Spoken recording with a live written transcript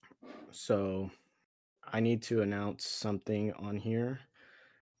So I need to announce something on here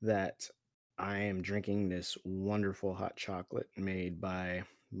that I am drinking this wonderful hot chocolate made by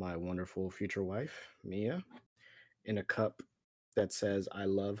my wonderful future wife, Mia, in a cup that says I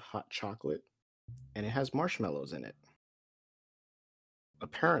love hot chocolate and it has marshmallows in it.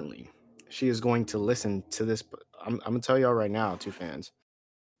 Apparently, she is going to listen to this. I'm going to tell y'all right now, two fans.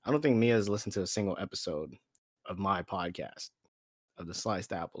 I don't think Mia has listened to a single episode of my podcast, of the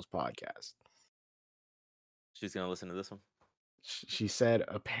Sliced Apples podcast. She's gonna listen to this one. She said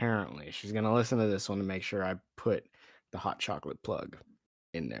apparently she's gonna listen to this one to make sure I put the hot chocolate plug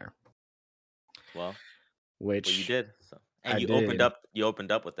in there, Well, well, you which did. So, and I you opened did. up. You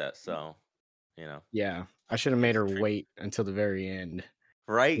opened up with that. So, you know, Yeah, I should have made it's a her treat, wait until the very end.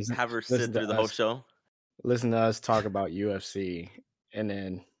 right? Listen, Have her listen sit to through the whole us, show, listen to us talk about UFC, and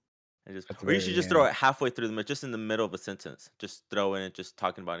then and just, at the or you should very just throw end, it halfway through just in the middle of a sentence. Just throw in it, just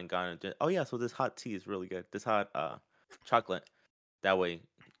talking about Ghana. Oh yeah, so this hot tea is really good. This hot chocolate. That way,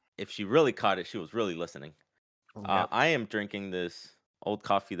 if she really caught it, she was really listening. yep, I am drinking this old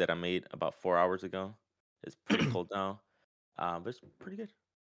coffee that I made about 4 hours ago. It's pretty cold now, but it's pretty good.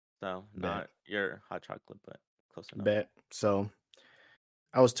 So bet, not your hot chocolate, but close enough. bet. So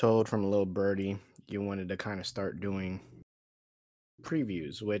I was told from a little birdie you wanted to kind of start doing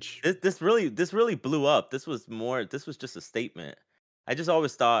previews, which This really blew up. This was just a statement. I just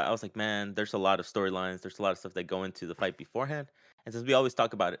always thought I was like, man, there's a lot of storylines. There's a lot of stuff that go into the fight beforehand, and since we always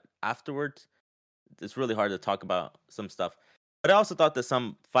talk about it afterwards, it's really hard to talk about some stuff. But I also thought that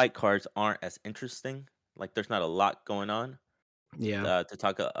some fight cards aren't as interesting. Like there's not a lot going on yeah, to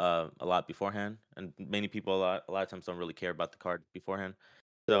talk a lot beforehand, and many people a lot of times don't really care about the card beforehand.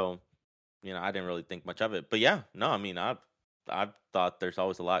 So I didn't really think much of it. But yeah, no, I mean, I've thought there's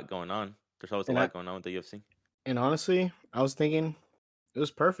always a lot going on. There's always a and I lot going on with the UFC. and honestly, I was thinking it was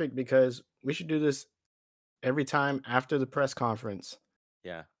perfect because we should do this every time after the press conference,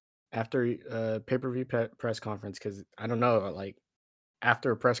 Yeah. after pay-per-view press conference, because I don't know, like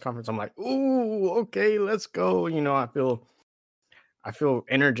after a press conference, I'm like, ooh, okay, let's go. I feel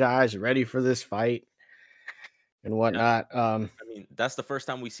energized, ready for this fight and Yeah. whatnot. I mean, that's the first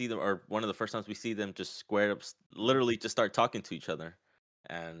time we see them, or one of the first times we see them just squared up, literally just start talking to each other,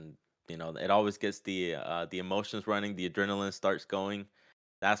 and it always gets the emotions running, the adrenaline starts going.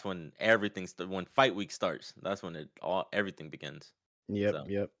 That's when when fight week starts. That's when it all everything begins. Yep, So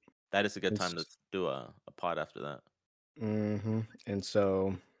yep. that is a good And, time to do a pod after that. and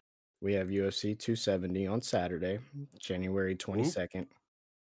so we have UFC 270 on Saturday, January Whoop. 22nd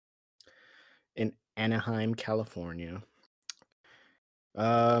in Anaheim, California.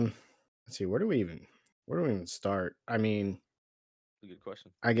 Um, let's see, where do we even start? I mean, A good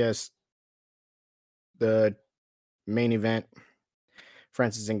question. I guess the main event,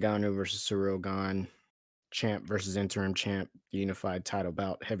 Francis Ngannou versus Cyril Gane, champ versus interim champ, unified title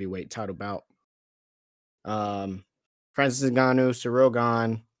bout, heavyweight title bout. Um, Francis Ngannou, Cyril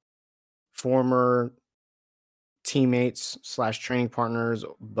Gane, former teammates slash training partners,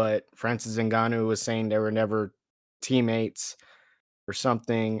 but Francis Ngannou was saying they were never teammates or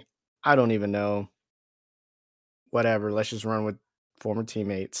something. I don't even know. Whatever. Let's just run with former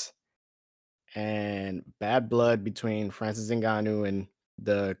teammates. And bad blood between Francis Ngannou and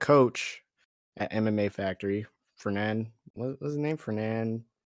the coach at MMA Factory, Fernand. What was his name? Fernand.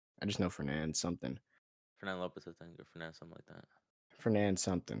 I just know Fernand something. Fernando Lopez, I think, or Fernando, something like that. Fernand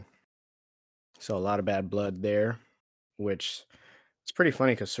something. So a lot of bad blood there, which it's pretty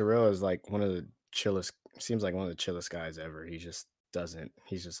funny because Cyril is like one of the chillest. Seems like one of the chillest guys ever. He just doesn't.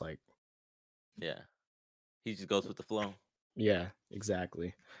 He's just like, Yeah. He just goes with the flow. yeah,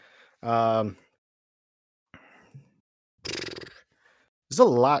 exactly. Um, there's a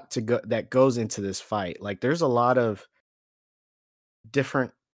lot to go that goes into this fight. Like, there's a lot of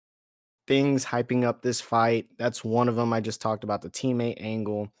different things hyping up this fight. That's one of them. I just talked about the teammate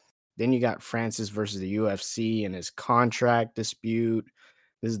angle. Then you got Francis versus the UFC and his contract dispute.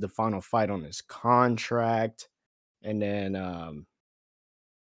 This is the final fight on his contract. And then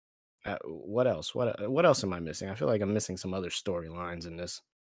what else? What else am I missing? I feel like I'm missing some other storylines in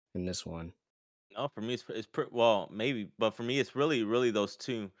this one. No, for me, well, maybe, but for me, it's really those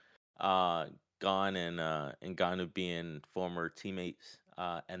two, uh, Gon and Ngannou being former teammates,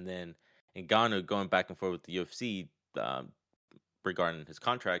 and then Ngannou going back and forth with the UFC regarding his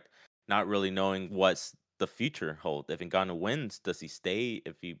contract, not really knowing what's the future hold. If Ngannou wins, does he stay?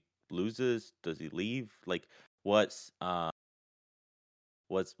 If he loses, does he leave? Like, what's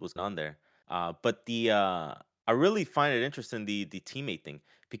what's on there. But the I really find it interesting the teammate thing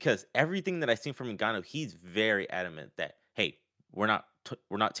because everything that I seen from Ngannou, he's very adamant that hey, we're not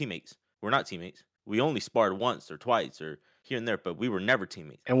teammates. We're not teammates. We only sparred once or twice or here and there, but we were never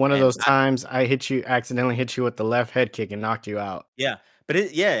teammates. And one of And those times I accidentally hit you with the left head kick and knocked you out. yeah,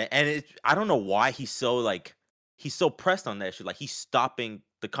 but yeah, and I don't know why he's so pressed on that shit. Like he's stopping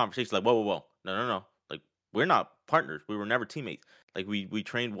the conversation. Like, whoa, whoa, whoa, no, no, no. Like we're not partners. We were never teammates. Like we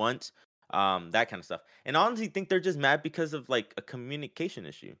trained once, that kind of stuff. And I honestly think they're just mad because of like a communication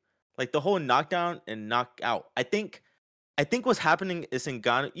issue. Like the whole knockdown and knockout. I think what's happening is in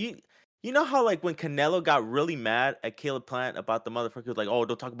Ghana. You know how like when Canelo got really mad at Caleb Plant about the motherfucker was like, oh,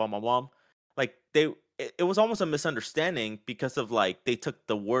 don't talk about my mom. Like it was almost a misunderstanding because of like they took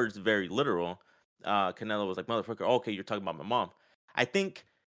the words very literal. Canelo was like, motherfucker, okay, you're talking about my mom. I think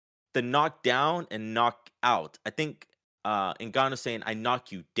the knock down and knock out. I think Ngannou's saying I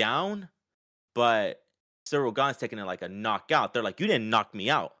knock you down, but Cyril Gane's taking it like a knockout. They're like, you didn't knock me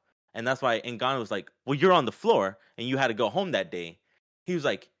out. And that's why Ngannou was like, well, you're on the floor and you had to go home that day. He was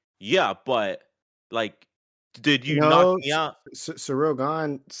like, yeah, but like, did you knock No, me out? Ciryl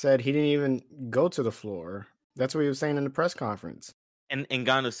Gane said he didn't even go to the floor. That's what he was saying in the press conference. And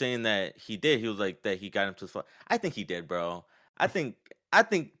Ngannou saying that he did. He was like that he got him to the floor. I think he did, bro. I think,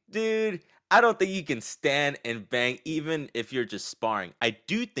 dude. I don't think you can stand and bang even if you're just sparring. I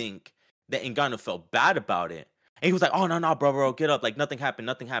do think that Ngannou felt bad about it, and he was like, "Oh no, no, bro, get up! Like nothing happened,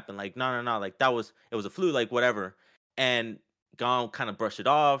 nothing happened. Like no, no, no, like it was a flu, like whatever." And Gane kind of brushed it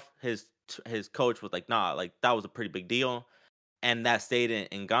off. His coach was like, "Nah, like that was a pretty big deal." And that stayed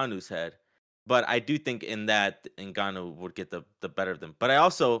in Ngannou's head. But I do think in that Ngannou would get the better of them. But I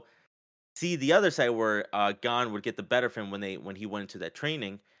also see the other side where Gane would get the better of him when he went into that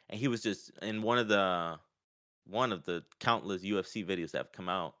training and he was just in one of the countless UFC videos that have come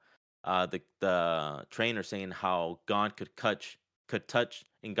out. The trainer saying how Gane could touch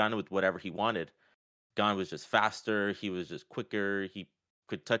Ngannou with whatever he wanted. Gane was just faster. He was just quicker. He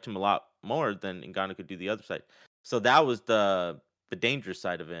could touch him a lot more than Ngannou could do the other side. So that was the dangerous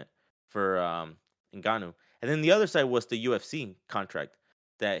side of it for Ngannou. And then the other side was the UFC contract.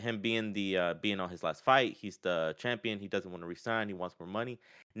 That him being on his last fight, he's the champion. He doesn't want to resign. He wants more money.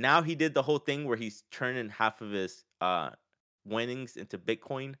 Now he did the whole thing where he's turning half of his winnings into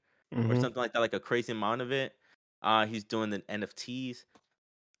Bitcoin or Hmm. something like that, like a crazy amount of it. He's doing the NFTs.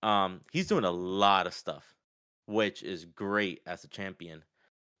 He's doing a lot of stuff, which is great as a champion.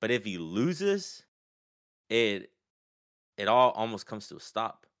 But if he loses, it it all almost comes to a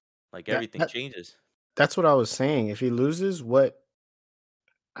stop. Like That, everything that changes. that's what I was saying. If he loses,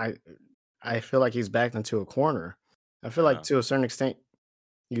 I I feel like he's backed into a corner. I feel like Yeah, to a certain extent,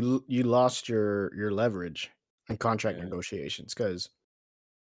 you lost your leverage in contract yeah, negotiations because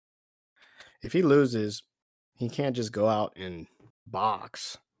if he loses, he can't just go out and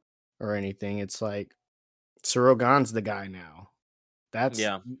box or anything. It's like Cyril Gane's the guy now. That's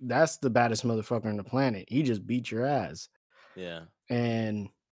yeah, that's the baddest motherfucker on the planet. He just beat your ass, yeah. and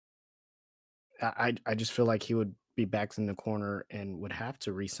I just feel like he would be backed in the corner and would have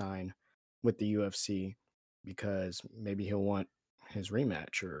to resign with the UFC because maybe he'll want his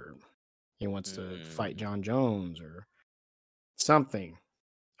rematch or he wants to fight Mm, John Jones or something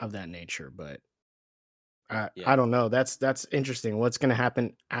of that nature. But I yeah, don't know. That's interesting. What's going to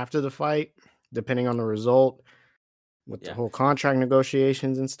happen after the fight, depending on the result, with the yeah. whole contract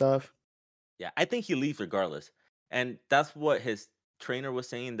negotiations and stuff. Yeah, I think he leaves regardless. And that's what his trainer was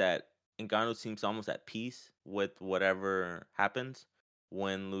saying that Ngannou seems almost at peace with whatever happens,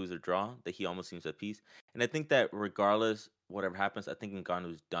 win, lose, or draw, that he almost seems at peace. And I think that regardless, whatever happens, I think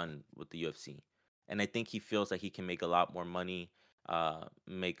Ngannou's done with the UFC. And I think he feels that he can make a lot more money,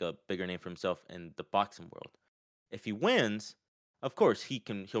 make a bigger name for himself in the boxing world. If he wins, of course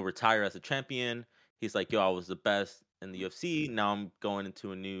he'll retire as a champion. He's like, yo, I was the best in the UFC. Now I'm going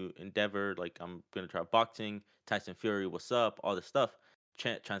into a new endeavor. Like I'm gonna try boxing. Tyson Fury, what's up? All this stuff.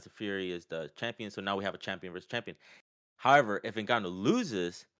 Tyson Fury is the champion, so now we have a champion versus champion. However, if Ngannou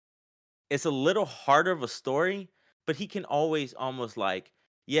loses, it's a little harder of a story, but he can always almost like,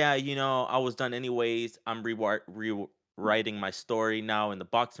 yeah, I was done anyways. I'm rewriting my story now in the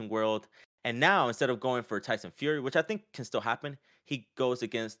boxing world. And now instead of going for Tyson Fury, which I think can still happen, he goes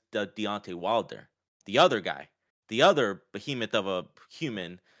against the Deontay Wilder, the other guy, the other behemoth of a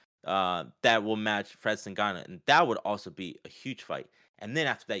human that will match Fred Sangana. And that would also be a huge fight. And then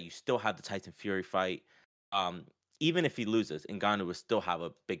after that, you still have the Tyson Fury fight. Um, Even if he loses, Ngannou would still have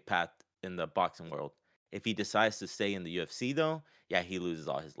a big path in the boxing world. If he decides to stay in the UFC though, yeah, he loses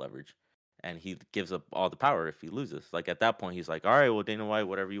all his leverage. And he gives up all the power if he loses. Like at that point, he's like, all right, well, Dana White,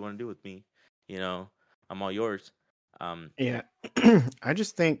 whatever you want to do with me, you know, I'm all yours. Um, Yeah, I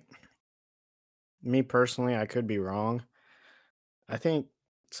just think me personally, I could be wrong. I think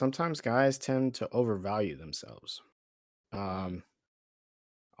sometimes guys tend to overvalue themselves. Mm. Um,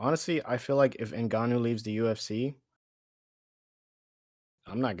 Honestly, I feel like if Ngannou leaves the UFC,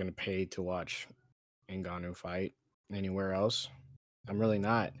 I'm not gonna pay to watch Ngannou fight anywhere else. I'm really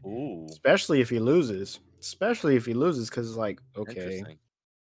not. Ooh, Especially if he loses. Especially if he loses, because it's like, okay. interesting.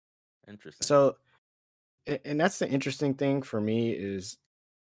 Interesting. So and that's the interesting thing for me is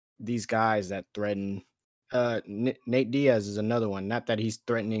these guys that threaten Nate Diaz is another one. Not that he's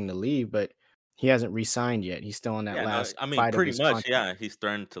threatening to leave, but he hasn't re-signed yet. He's still on that Yeah, no, last I mean, fight of pretty his much, contract. yeah, he's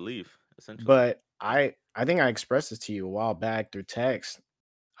threatened to leave, essentially. But I think I expressed this to you a while back through text.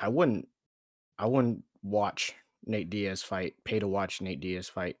 I wouldn't I wouldn't watch Nate Diaz fight, pay to watch Nate Diaz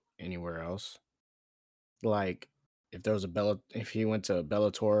fight anywhere else. Like if there was a if he went to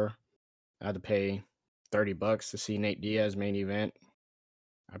Bellator, I had to pay $30 to see Nate Diaz main event.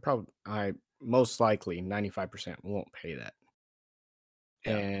 I most likely 95% won't pay that.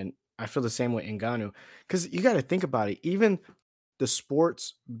 Yeah. And I feel the same way Ngannou. Because you got to think about it. Even the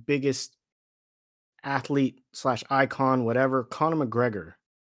sport's biggest athlete slash icon, whatever, Conor McGregor.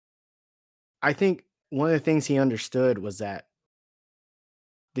 I think one of the things he understood was that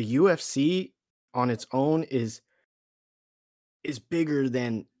the UFC on its own is bigger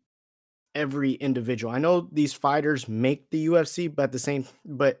than every individual. I know these fighters make the UFC,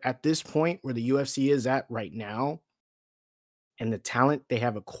 but at this point where the UFC is at right now and the talent they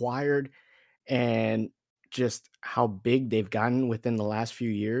have acquired and just how big they've gotten within the last few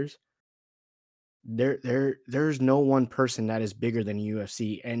years, there's no one person that is bigger than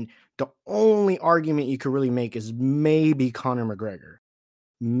UFC. And the only argument you could really make is maybe Conor McGregor.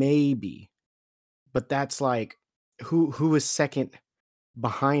 Maybe. But that's like who is second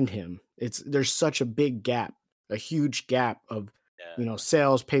behind him? There's such a big gap, a huge gap of Yeah.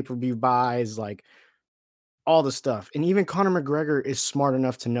 sales, pay-per-view buys, like all the stuff. And even Conor McGregor is smart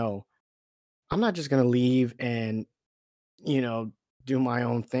enough to know I'm not just gonna leave and you know, do my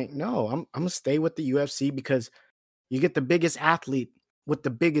own thing. No, I'm gonna stay with the UFC because you get the biggest athlete with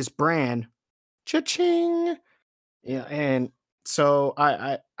the biggest brand. Cha-ching. Yeah, and so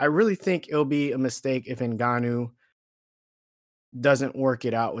I really think it'll be a mistake if Ngannou doesn't work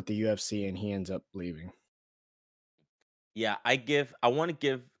it out with the UFC and he ends up leaving. Yeah, I want to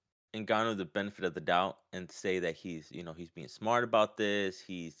give Ngannou the benefit of the doubt and say that he's being smart about this,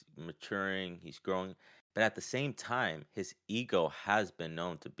 he's maturing, he's growing, but at the same time, his ego has been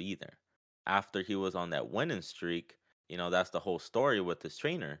known to be there. After he was on that winning streak, that's the whole story with his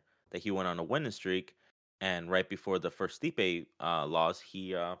trainer that he went on a winning streak, and right before the first Stipe loss,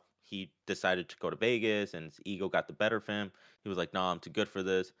 he decided to go to Vegas, and his ego got the better of him. He was like, "No, I'm too good for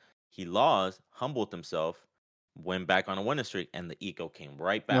this." He lost, humbled himself, went back on a winning streak, and the ego came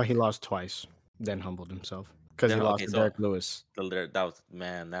right No, he back. lost twice, then humbled himself because he Then lost okay, to so Derek Lewis. that was,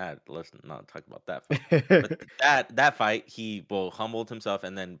 man, that let's not talk about that fight. But that fight, he well humbled himself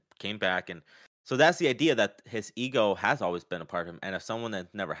and then came back, and so that's the idea that his ego has always been a part of him. And if someone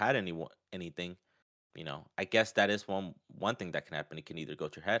that never had anything, I guess that is one thing that can happen. It can either go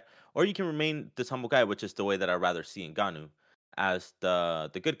to your head, or you can remain this humble guy, which is the way that I rather see Ngannou as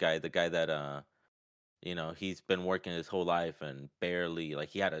the good guy, the guy that he's been working his whole life and barely like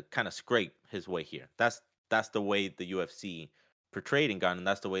he had to kind of scrape his way here. That's the way the UFC portrayed Ngannou, and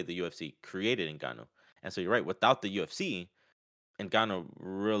that's the way the UFC created Ngannou. And so you're right, without the UFC, Ngannou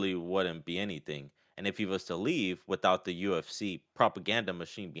really wouldn't be anything. And if he was to leave without the UFC propaganda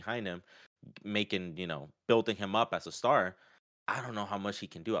machine behind him, making, building him up as a star, I don't know how much he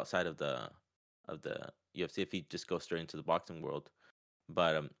can do outside of the UFC if he just goes straight into the boxing world.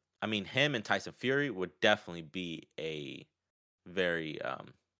 But I mean, him and Tyson Fury would definitely be a very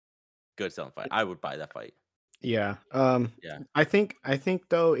good selling fight. I would buy that fight. Yeah. Yeah, I think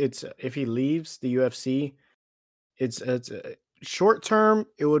though if he leaves the UFC, it's short term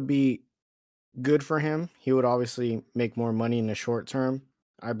it would be good for him. He would obviously make more money in the short term,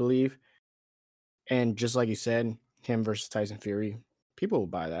 I believe. And just like you said, him versus Tyson Fury, people will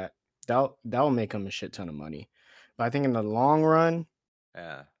buy that. That'll make him a shit ton of money. But I think in the long run,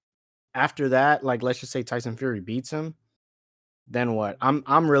 yeah, after that, like let's just say Tyson Fury beats him, then what?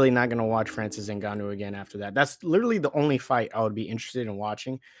 I'm really not gonna watch Francis Ngannou again after that. That's literally the only fight I would be interested in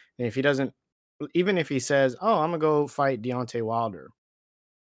watching. And if he doesn't, even if he says, "Oh, I'm gonna go fight Deontay Wilder,"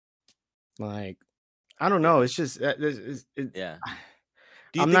 like I don't know. It's just yeah. Do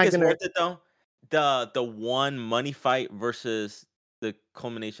you I'm think not it's gonna. worth it though? The one money fight versus the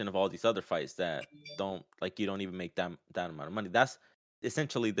culmination of all these other fights that you don't even make that amount of money. That's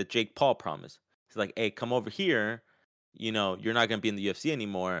essentially the Jake Paul promise. It's like, hey, come over here. You're not gonna be in the UFC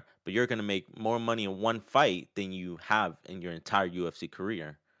anymore, but you're gonna make more money in one fight than you have in your entire UFC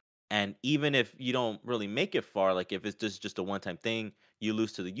career. And even if you don't really make it far, like if it's just a one time thing, you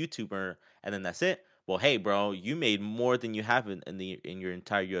lose to the YouTuber, and then that's it. Well, hey, bro, you made more than you have in your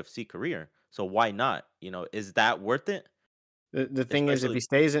entire UFC career. So why not? Is that worth it? The thing is,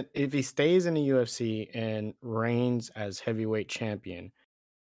 Especially, if he stays in the UFC and reigns as heavyweight champion,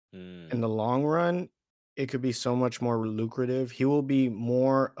 in mm, the long run, it could be so much more lucrative. He will be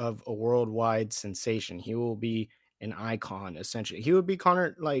more of a worldwide sensation. He will be an icon, essentially. He would be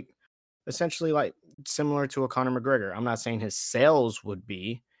Conor, like, essentially, like, similar to a Conor McGregor. I'm not saying his sales would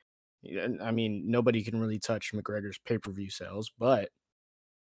be. I mean, nobody can really touch McGregor's pay-per-view sales, but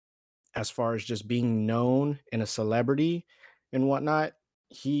as far as just being known and a celebrity and whatnot,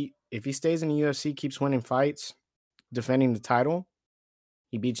 if he stays in the UFC, keeps winning fights, defending the title,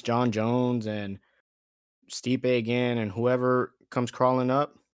 he beats John Jones and Stipe again and whoever comes crawling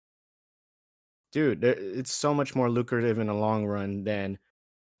up, dude, it's so much more lucrative in the long run than,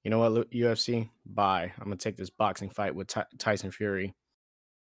 you know what, UFC, bye. I'm gonna take this boxing fight with Tyson Fury,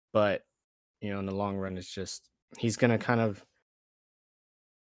 but in the long run, it's just he's gonna kind of.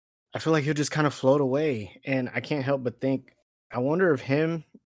 I feel like he'll just kind of float away, and I can't help but think. I wonder if him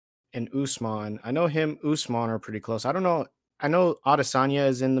and Usman. I know him, Usman are pretty close. I don't know. I know Adesanya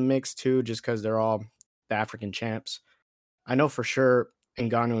is in the mix too, just because they're all the African champs. I know for sure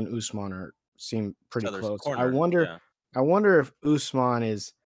Ngannou and Usman seem each pretty other's close. I corner. wonder Yeah. I wonder if Usman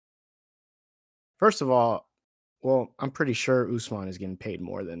is first of all, well, I'm pretty sure Usman is getting paid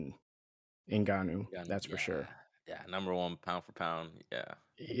more than Ngannou. Yeah. That's for Yeah. sure. Yeah. Number one pound for pound. Yeah.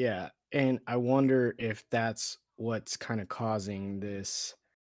 Yeah, and I wonder if that's what's kind of causing this,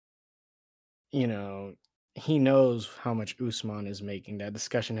 you know, he knows how much Usman is making. That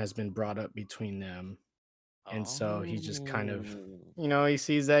discussion has been brought up between them. And so he's just kind of, Oh. he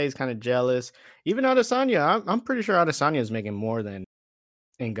sees that he's kind of jealous. Even Adesanya, I'm pretty sure Adesanya is making more than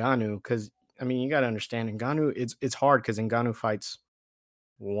Ngannou because I mean you got to understand Ngannou. It's hard because Ngannou fights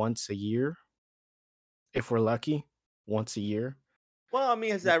once a year if we're lucky, once a year. Well, I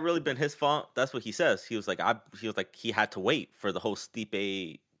mean, has that really been his fault? That's what he says. He was like he had to wait for the whole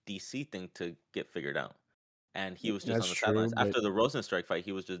Stipe DC thing to get figured out. And he was just That's on the true, sidelines. but After the Rosenstrike fight,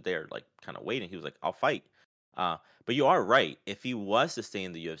 he was just there, like, kinda waiting. He was like, "I'll fight." But you are right. If he was to stay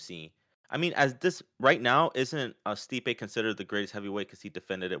in the UFC, I mean, as this right now, isn't, Stipe considered the greatest heavyweight because he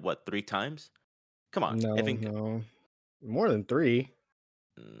defended it, what, 3 times? Come on. If no, in no, more than three.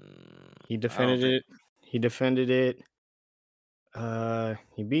 He I don't defended think it. He defended it.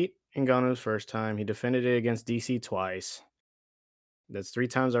 He beat Ngannou's first time. He defended it against DC twice. That's three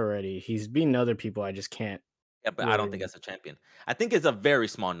times already. He's beaten other people. I just can't yeah, but I don't think really. that's a champion. I think it's a very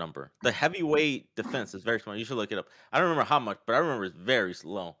small number. The heavyweight defense is very small. You should look it up. I don't remember how much, but I remember it's very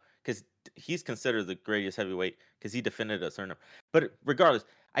slow because he's considered the greatest heavyweight because he defended a certain number. But regardless,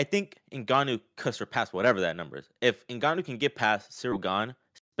 I think Ngannou could surpass whatever that number is. If Ngannou can get past Cyril Gane,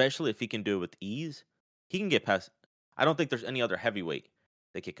 especially if he can do it with ease, he can get past. I don't think there's any other heavyweight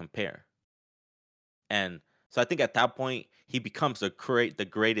that can compare. And so I think at that point he becomes the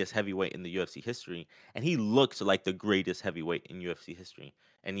greatest heavyweight in the UFC history, and he looks like the greatest heavyweight in UFC history.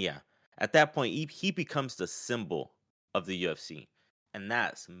 And yeah, at that point he becomes the symbol of the UFC, and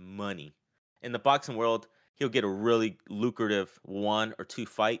that's money. In the boxing world, he'll get a really lucrative one or two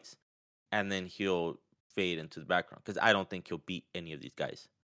fights, and then he'll fade into the background because I don't think he'll beat any of these guys.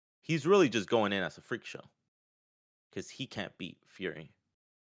 He's really just going in as a freak show because he can't beat Fury.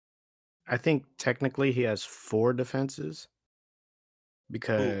 I think technically he has four defenses Who?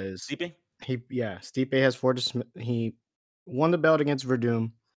 because Stipe? Stipe has four. He won the belt against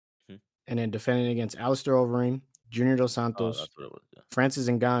Verdum Hmm. and then defended against Alistair Overeem, Junior Dos Oh, Santos, that's what it was. Yeah. Francis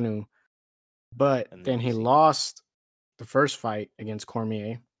Ngannou, but And then then he DC. lost the first fight against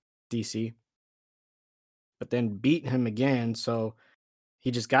Cormier, DC, but then beat him again. So he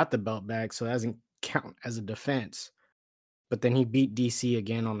just got the belt back. So that doesn't count as a defense. But then he beat DC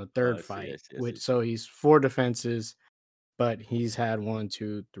again on the Oh, third I see, I fight, see, I see, which I so see. he's four defenses, but he's had one,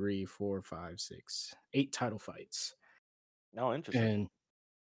 two, three, four, five, six, eight title fights. Oh, interesting.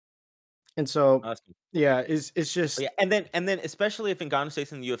 And so Awesome. yeah, it's But just yeah, and then especially if Ngannou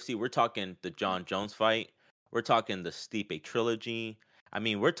stays in the UFC, we're talking the John Jones fight. We're talking the Stipe trilogy. I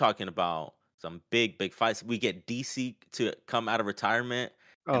mean, we're talking about some big fights. We get DC to come out of retirement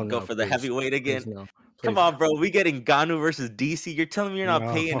oh and go no, for the please. heavyweight Please again. no. Come Please on, no. bro. We getting Ngannou versus DC. You're telling me you're not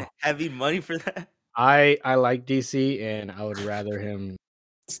No. paying heavy money for that? I like DC and I would rather him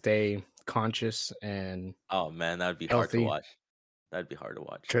stay conscious and Oh man, that'd be hard to healthy watch. That'd be hard to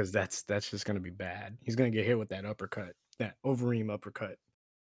watch. because that's just gonna be bad. He's gonna get hit with that uppercut, that Overeem uppercut.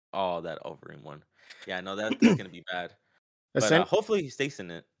 Oh, that Overeem one. Yeah, no, that's gonna be bad. But Essen- hopefully he stays in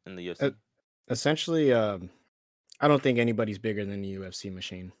it. in the E- UFC? Essentially, I don't think anybody's bigger than the UFC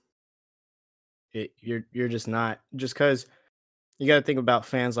machine. You're just not, just because you got to think about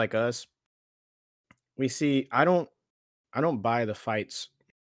fans like us. We see. I don't buy the fights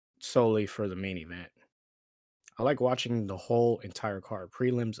solely for the main event. I like watching the whole entire card,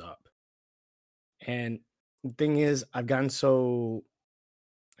 prelims up. And the thing is, I've gotten so,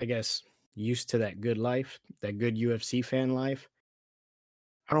 I guess, used to that good life, that good UFC fan life.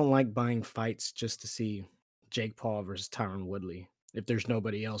 I don't like buying fights just to see Jake Paul versus Tyron Woodley if there's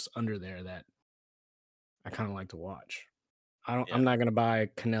nobody else under there that I kind of like to watch. I'm Yeah, not gonna buy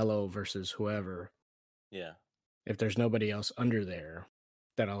Canelo versus whoever yeah, if there's nobody else under there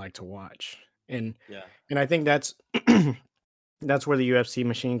that I like to watch. And yeah. and I think that's that's where the UFC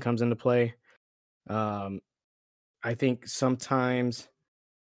machine comes into play. Um, I think sometimes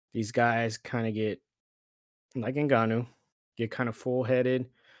these guys kind of get like Ngannou, get kind of full headed.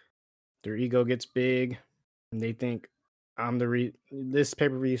 Their ego gets big, and they think this pay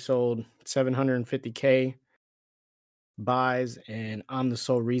per view sold 750K buys, and I'm the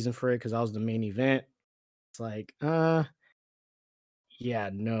sole reason for it because I was the main event. It's like, yeah,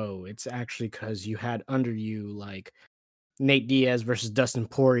 no, it's actually because you had under you like Nate Diaz versus Dustin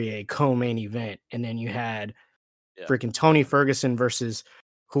Poirier co-main event, and then you had Yeah, freaking Tony Ferguson versus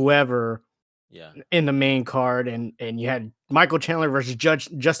whoever yeah, in the main card, and you had Michael Chandler versus Judge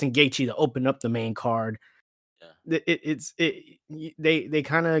Justin Gaethje to open up the main card. yeah. They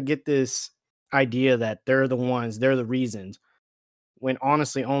kind of get this idea that they're the ones, they're the reasons. When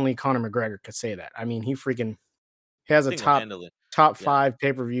honestly, only Conor McGregor could say that. I mean, he has a Single handedly. top Yeah, 5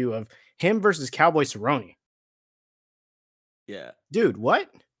 pay per view of him versus Cowboy Cerrone. yeah, Dude, what?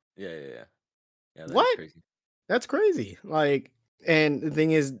 yeah, yeah, yeah. Yeah, that is What? crazy. That's crazy. Like, and the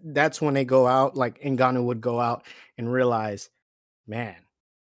thing is, that's when they go out, like Ngannou would go out and realize, man,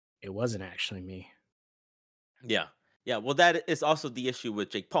 it wasn't actually me. Yeah. Yeah. Well, that is also the issue with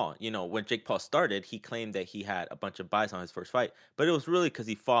Jake Paul. When Jake Paul started, he claimed that he had a bunch of buys on his first fight, but it was really because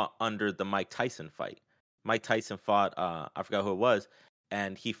he fought under the Mike Tyson fight. Mike Tyson fought, I forgot who it was,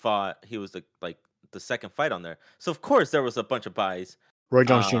 and he was the second fight on there. So of course there was a bunch of buys. Roy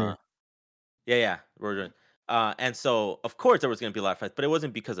Jones Uh Jr. yeah, yeah, Rogan. And so of course there was gonna be a lot of fights, but it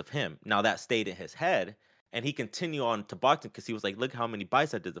wasn't because of him. Now that stayed in his head, and he continued on to boxing because he was like, look how many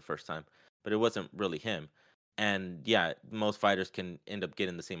buys I did the first time. But it wasn't really him. And yeah, most fighters can end up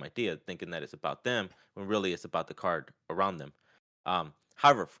getting the same idea, thinking that it's about them when really it's about the card around them.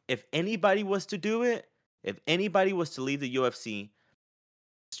 However, if anybody was to do it, if anybody was to leave the UFC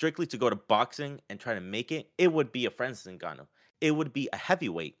strictly to go to boxing and try to make it, it would be a Francis Ngannou. It would be a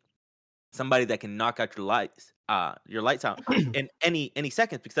heavyweight, somebody that can knock out your lights out in any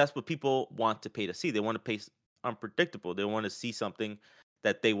seconds, because that's what people want to pay to see. They want to pay unpredictable. They want to see something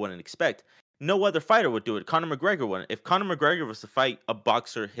that they wouldn't expect. No other fighter would do it. Conor McGregor wouldn't. If Conor McGregor was to fight a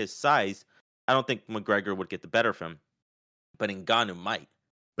boxer his size, I don't think McGregor would get the better of him, but Ngannou might.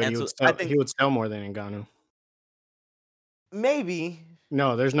 But And so I he think would sell more than Ngannou. maybe.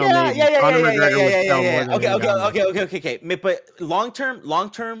 No, there's no Yeah, yeah, maybe. yeah, yeah, Conor yeah, yeah, McGregor yeah, would yeah, yeah, sell more yeah. than Okay, okay, Ngannou. okay, okay, okay, okay. But long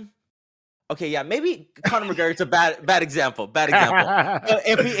term, okay, yeah, maybe Conor McGregor's a bad example. Bad example.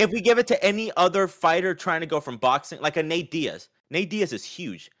 If we give it to any other fighter trying to go from boxing, like a Nate Diaz. Nate Diaz is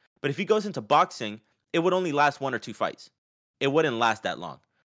huge, but if he goes into boxing, it would only last 1 or 2 fights. It wouldn't last that long.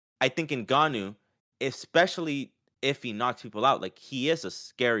 I think Ngannou, especially if he knocks people out, like he is a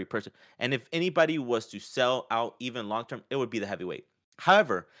scary person. And if anybody was to sell out even long term, it would be the heavyweight.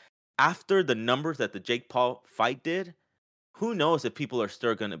 However, after the numbers that the Jake Paul fight did, who knows if people are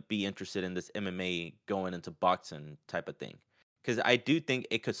still going to be interested in this MMA going into boxing type of thing? Because I do think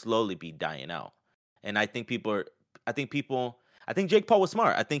it could slowly be dying out, and I think people are. I think people. I think Jake Paul was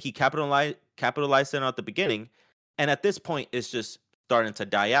smart. I think he capitalized it at the beginning, and at this point, it's just starting to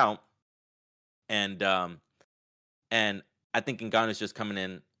die out. And and I think Ngannou's just coming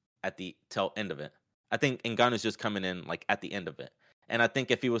in at the tail end of it. I think Ngannou's just coming in like at the end of it. And I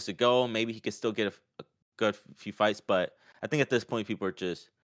think if he was to go, maybe he could still get a good few fights. But I think at this point, people are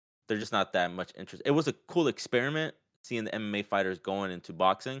they're just not that much interest. It was a cool experiment seeing the MMA fighters going into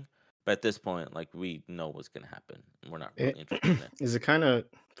boxing. But at this point, like we know what's gonna happen. And we're not really interested in it. Is it kind of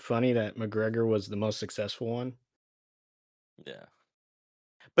funny that McGregor was the most successful one? Yeah.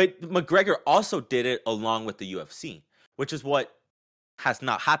 But McGregor also did it along with the UFC, which is what has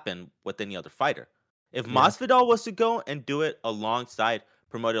not happened with any other fighter. If Yeah. Masvidal was to go and do it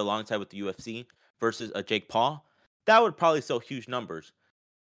promoted alongside with the UFC versus a Jake Paul, that would probably sell huge numbers.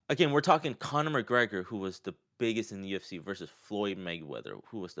 Again, we're talking Conor McGregor, who was the biggest in the UFC, versus Floyd Mayweather,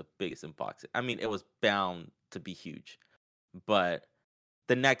 who was the biggest in boxing. I mean, it was bound to be huge, but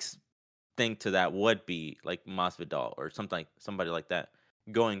the next thing to that would be like Masvidal or something, somebody like that,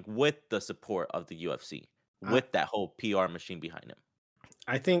 going with the support of the UFC, I with that whole PR machine behind him.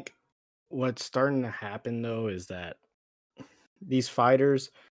 I think what's starting to happen though is that these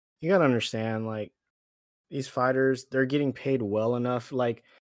fighters, you gotta understand, like these fighters, they're getting paid well enough. Like,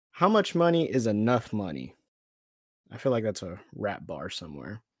 how much money is enough money? I feel like that's a rap bar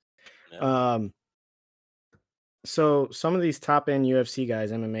somewhere. Yeah, Um, so some of these top end UFC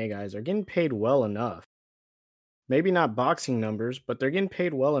guys, MMA guys, are getting paid well enough. Maybe not boxing numbers, but they're getting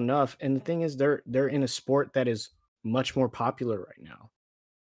paid well enough. And the thing is, they're in a sport that is much more popular right now.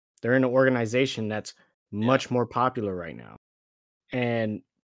 They're in an organization that's yeah, much more popular right now. And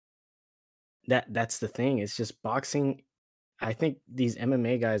that's the thing. It's just boxing. I think these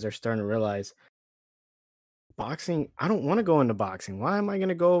MMA guys are starting to realize boxing. I don't want to go into boxing. Why am I going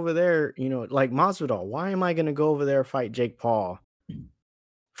to go over there? You know, like Masvidal. Why am I going to go over there fight Jake Paul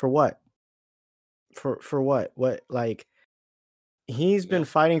for what? For what? What like he's yeah, been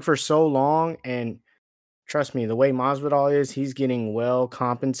fighting for so long, and trust me, the way Masvidal is, he's getting well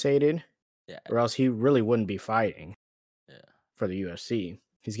compensated, yeah, or else he really wouldn't be fighting yeah, for the UFC.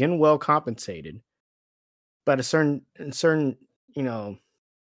 He's getting well compensated, but a certain you know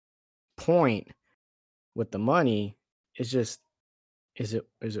point with the money is just is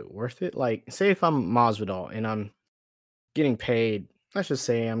it worth it? Like, say if I'm Masvidal and I'm getting paid, let's just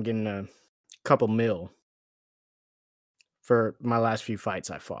say I'm getting a couple mil for my last few fights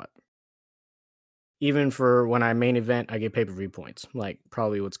I fought. Even for when I main event, I get pay per view points, like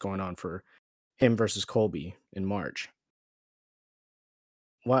probably what's going on for him versus Colby in March.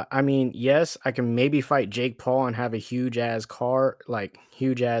 Well, I mean, yes, I can maybe fight Jake Paul and have a huge ass car, like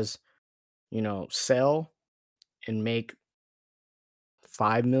huge as sell and make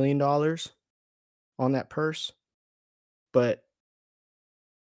 $5 million on that purse. But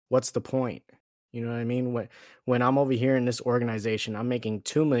what's the point? You know what I mean? When I'm over here in this organization, I'm making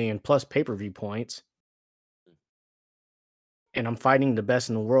 2 million plus pay per view points, and I'm fighting the best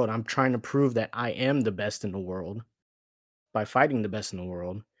in the world. I'm trying to prove that I am the best in the world by fighting the best in the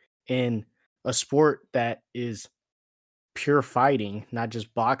world in a sport that is pure fighting, not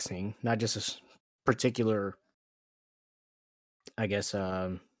just boxing, not just particular, I guess,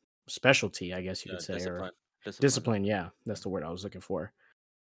 specialty, I guess you could yeah. say, or Discipline, discipline. discipline. Yeah, Yeah. that's the word I was looking for.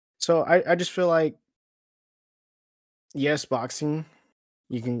 So I just feel like, yes, boxing,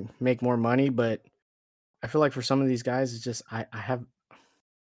 you can make more money, but I feel like for some of these guys, it's just, I have,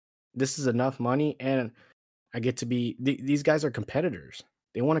 this is enough money, and I get to be, these guys are competitors.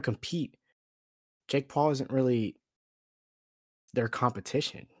 They want to compete. Jake Paul isn't really their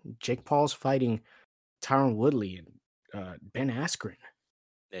competition. Jake Paul's fighting Tyron Woodley and Ben Askren.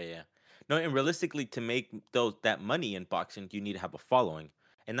 Yeah, yeah. No, and realistically, to make that money in boxing, you need to have a following,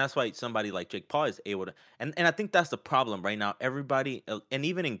 and that's why somebody like Jake Paul is able to. And I think that's the problem right now. Everybody, and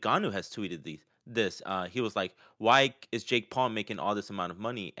even Ngannou has tweeted this. He was like, "Why is Jake Paul making all this amount of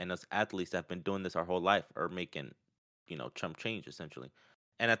money, and us athletes that have been doing this our whole life are making, chump change essentially?"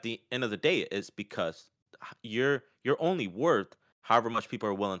 And at the end of the day, it's because you're only worth however much people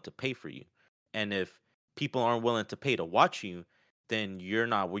are willing to pay for you, and if people aren't willing to pay to watch you, then you're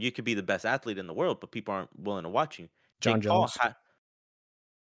not, well, you could be the best athlete in the world, but people aren't willing to watch you. John Jake Paul Jones. had,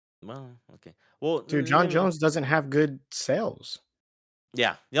 well, okay. Well, Dude, John let me, Jones doesn't have good sales.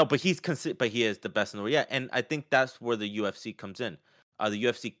 yeah, no, but but he is the best in the world. Yeah, and I think that's where the UFC comes in. The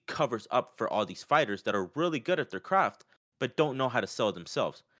UFC covers up for all these fighters that are really good at their craft, but don't know how to sell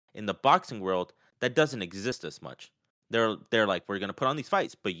themselves. In the boxing world, that doesn't exist as much. They're like, we're gonna put on these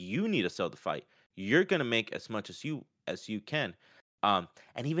fights, but you need to sell the fight. You're gonna make as much as you can. And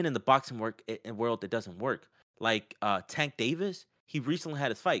even in the boxing world, it doesn't work. Like Tank Davis, he recently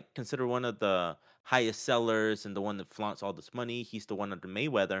had his fight, considered one of the highest sellers and the one that flaunts all this money. He's the one under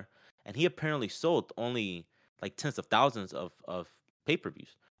Mayweather, and he apparently sold only like tens of thousands of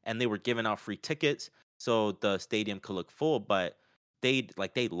pay-per-views, and they were giving out free tickets so the stadium could look full, but they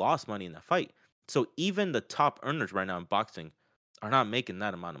lost money in that fight. So even the top earners right now in boxing are not making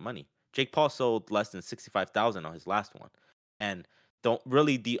that amount of money. Jake Paul sold less than 65,000 on his last one, and don't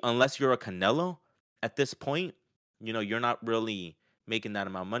really, the unless you're a Canelo at this point, you're not really making that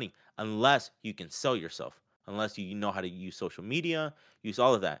amount of money unless you can sell yourself, unless you know how to use social media, use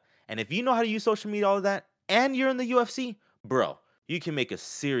all of that. And if you know how to use social media, all of that, and you're in the UFC, bro, you can make a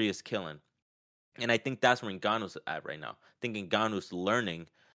serious killing. And I think that's where Ngannou's at right now. I think Ngannou's learning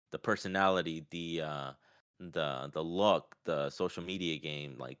the personality, the look, the social media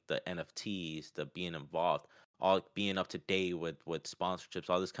game, like the NFTs, the being involved, all being up to date with sponsorships,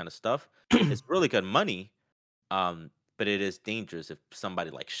 all this kind of stuff. It's really good money, but it is dangerous if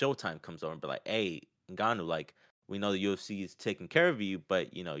somebody like Showtime comes over and be like, "Hey, Ngannou, like we know the UFC is taking care of you,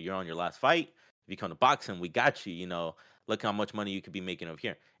 but you're on your last fight. If you come to boxing, we got you. Look how much money you could be making over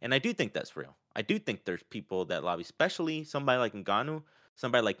here." And I do think that's real. I do think there's people that lobby, especially somebody like Ngannou,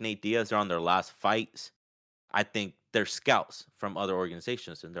 somebody like Nate Diaz. They're on their last fights. I think they're scouts from other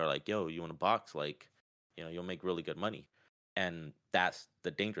organizations, and they're like, "Yo, you want to box? Like, you'll make really good money." And that's the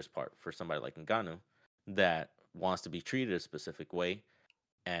dangerous part for somebody like Ngannou that wants to be treated a specific way,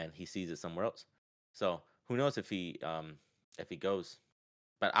 and he sees it somewhere else. So who knows if he goes?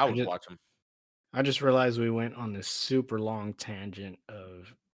 But I I would just watch him. I just realized we went on this super long tangent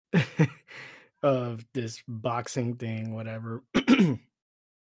of of this boxing thing, whatever.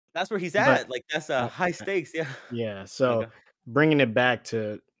 That's where he's But at. Like that's I, high I, stakes. Yeah. yeah, Okay. so bringing it back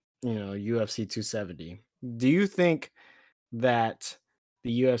to UFC 270, do you think that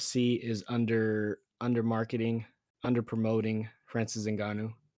the UFC is under marketing, under promoting Francis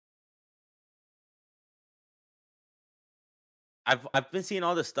Ngannou? I've been seeing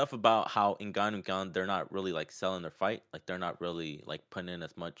all this stuff about how Ngannou and Gun they're not really like selling their fight. Like they're not really like putting in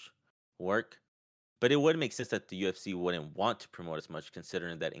as much work. But it would make sense that the UFC wouldn't want to promote as much,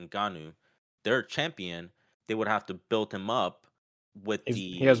 considering that Ngannou, their champion, they would have to build him up with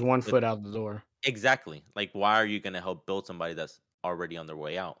He has the one with foot out the door. exactly. Like, why are you going to help build somebody that's already on their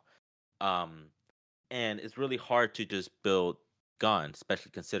way out? Um, and it's really hard to just build Gun,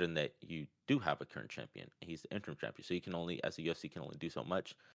 especially considering that you do have a current champion. He's the interim champion, so you can only, as a UFC, can only do so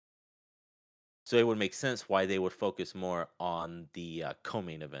much. So it would make sense why they would focus more on the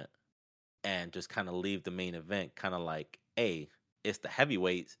co-main event and just kind of leave the main event kind of like, hey, it's the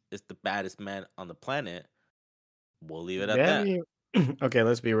heavyweights, it's the baddest man on the planet. We'll leave it They at haven't that. even okay,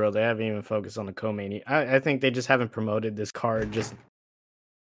 let's be real. They haven't even focused on the co-main. I think they just haven't promoted this card. Just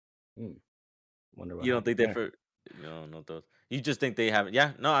hmm, wonder what You don't happened think they there. for no, no those. You just think they haven't.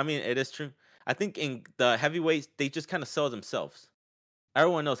 Yeah, no, I mean it is true. I think in the heavyweights, they just kind of sell themselves.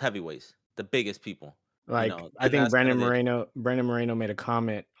 Everyone knows heavyweights, the biggest people. Like I And think that's kind Brandon of the issue Moreno Brandon Moreno made a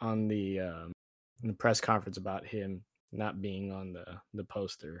comment on in the press conference about him not being on the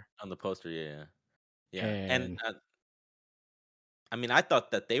poster. on the poster. Yeah, yeah, yeah. And And I mean, I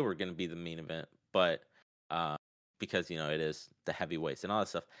thought that they were going to be the main event, but uh, because it is the heavyweights and all that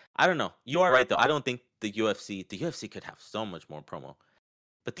stuff. I don't know. You are right though. I don't think the UFC could have so much more promo.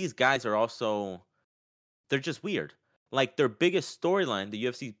 But these guys are also they're just weird. Like their biggest storyline, the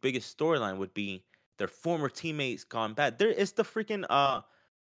UFC's biggest storyline would be their former teammates gone bad. There is the freaking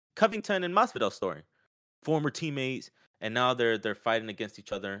Covington and Masvidal story. Former teammates and now they're fighting against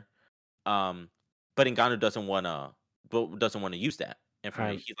each other. Um, but Ngannou doesn't want to use that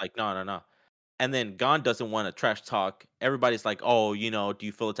information. I'm He's like, no, no, no. And then Gon doesn't want to trash talk. Everybody's like, oh, do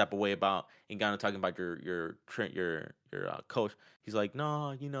you feel a type of way about Ngannou talking about your coach? He's like,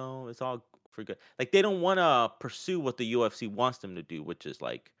 no, it's all for good. Like they don't want to pursue what the UFC wants them to do, which is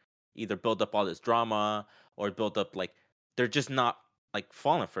like either build up all this drama or build up like they're just not like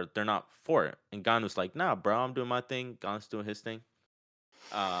falling for it. They're not for it. And Ngannou's like, nah, bro, I'm doing my thing. Gon's doing his thing.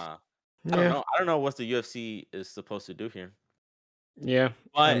 Uh, I don't yeah, know. I don't know what the UFC is supposed to do here. yeah.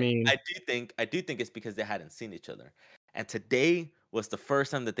 I But mean, I do think it's because they hadn't seen each other. And today was the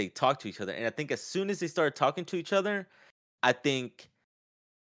first time that they talked to each other. And I think as soon as they started talking to each other, I think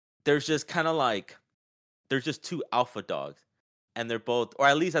there's just kind of like there's just two alpha dogs. And they're both, or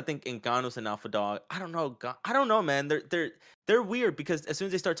at least I think Ngannou's an alpha dog. I don't know. I don't know, man. They're weird because as soon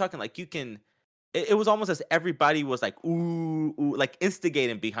as they start talking, like you can, it was almost as everybody was like ooh, ooh, like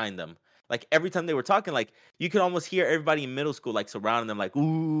instigating behind them. Like every time they were talking, like you could almost hear everybody in middle school like surrounding them, like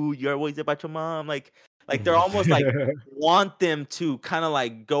ooh, you're always about your mom, like they're almost like want them to kind of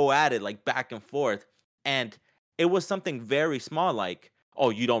like go at it, like back and forth. And it was something very small, like oh,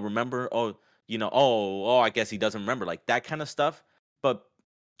 you don't remember, oh, oh, I guess he doesn't remember, like that kind of stuff. But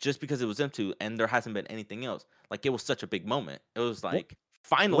just because it was them two, and there hasn't been anything else, like it was such a big moment. It was what like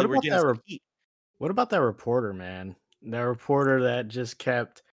what finally we're about getting some heat. what about that reporter, man? That reporter that just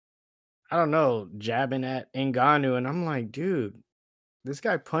kept, I don't know, jabbing at Ngannou, and I'm like, dude, this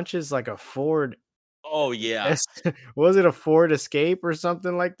guy punches like a Ford Oh yeah. S was it a Ford Escape or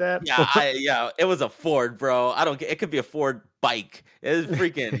something like that? Yeah, it was a Ford, bro. I don't care. It could be a Ford bike.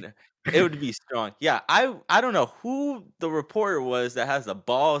 It would be strong. Yeah, I don't know who the reporter was that has the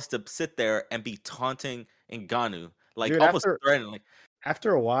balls to sit there and be taunting Ngannou, like Dude, almost threatening. Like,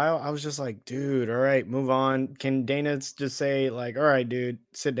 after a while, I was just like, "Dude, all right, move on." Can Dana just say like, "All right, dude,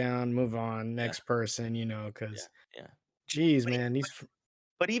 sit down, move on, yeah, next person," yeah, cuz yeah. geez, But man,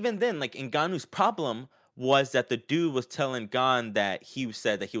 But even then, like Ngannou's problem was that the dude was telling Gon that he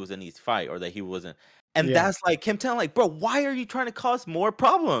said that he was an easy fight or that he wasn't. And Yeah. that's like him telling like, "Bro, why are you trying to cause more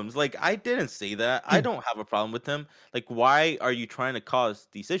problems? Like, I didn't say that. I don't have a problem with him. Like, why are you trying to cause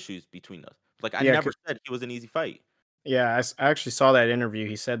these issues between us? Like, I Yeah, never said he was an easy fight." yeah, I actually saw that interview.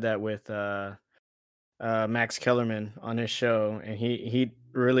 He said that with Max Kellerman on his show, and he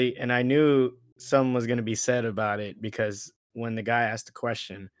really, and I knew something was going to be said about it because when the guy asked the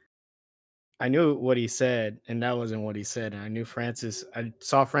question, I knew what he said, and that wasn't what he said. And I knew Francis. I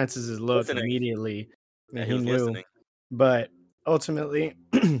saw Francis's look Listening. immediately, Yeah, and he he was knew. listening. But ultimately,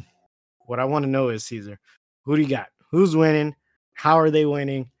 what I want to know is Caesar, who do you got? Who's winning? How are they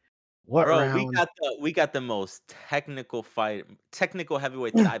winning? What Bro, round? we got the most technical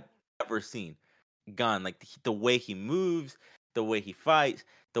heavyweight that I've ever seen. Gone. Like the way he moves, the way he fights,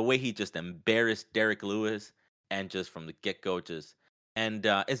 the way he just embarrassed Derek Lewis, and just from the get go, just and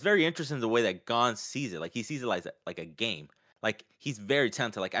it's very interesting the way that Gon sees it. Like he sees it like a game. Like he's very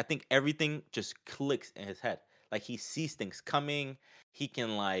talented. Like I think everything just clicks in his head. Like he sees things coming. He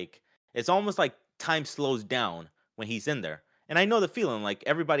can like it's almost like time slows down when he's in there. And I know the feeling. Like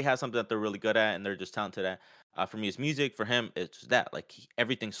everybody has something that they're really good at and they're just talented at. For me, it's music. For him, it's just that. Like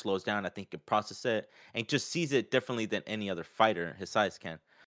everything slows down. I think he can process it and just sees it differently than any other fighter his size can.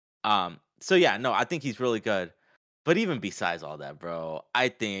 So yeah, no, I think he's really good. But even besides all that, bro, I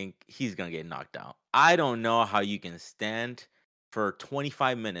think he's gonna get knocked out. I don't know how you can stand for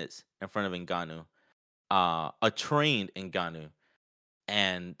 25 minutes in front of Ngannou, a trained Ngannou,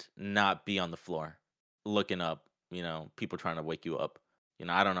 and not be on the floor looking up, people trying to wake you up.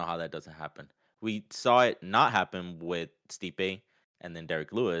 I don't know how that doesn't happen. We saw it not happen with Stipe and then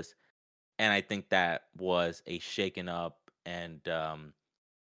Derek Lewis, and I think that was a shaken up and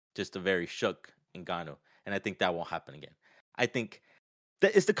just a very shook Ngannou, and I think that won't happen again. I think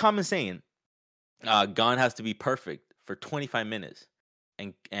that it's the common saying, Gon has to be perfect for 25 minutes,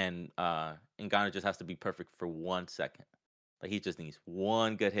 and Ngannou just has to be perfect for 1 second. Like he just needs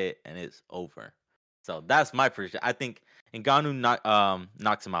one good hit and it's over. So that's my prediction. I think Ngannou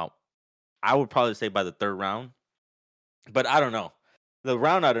knocks him out. I would probably say by the third round, but I don't know. The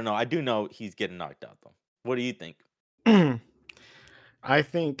round I don't know. I do know he's getting knocked out though. What do you think? I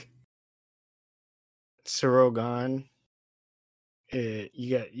think Cyril Gahn, you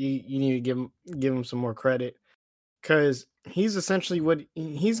need to give him some more credit because he's essentially what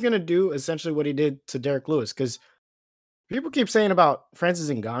he's gonna do. Essentially, what he did to Derek Lewis. Because people keep saying about Francis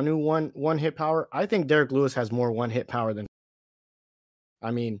Ngannou one hit power. I think Derek Lewis has more one hit power than.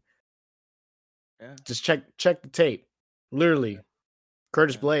 I mean, Yeah, just check the tape. Literally,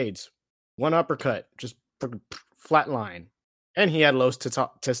 Curtis yeah. Blades, one uppercut, just flat line, and he had low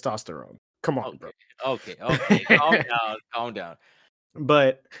testosterone. Come on, bro. Okay, okay. Calm down, calm down.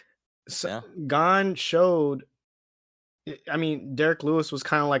 But so, Yeah, Gon showed. I mean, Derek Lewis was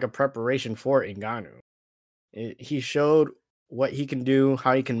kind of like a preparation for Ngannou. He showed what he can do,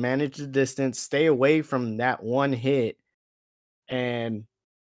 how he can manage the distance, stay away from that one hit, and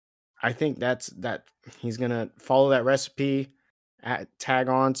I think that he's gonna follow that recipe, tag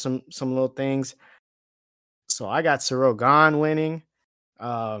on some little things. So I got Cyril Gahn winning.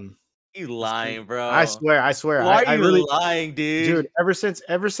 Um, you it's lying, I bro. swear, I swear, Why are I you really, lying, dude? dude. Ever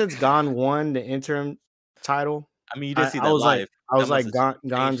since Gahn won the interim title, I mean, you did I, see I that was like, live. I That was must like, have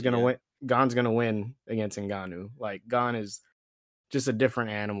Gon's changed you. gonna Yeah. win. Gon's gonna win against Ngannou. Like Gon is just a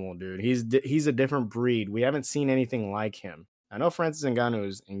different animal, dude. He's a different breed. We haven't seen anything like him. I know Francis Ngannou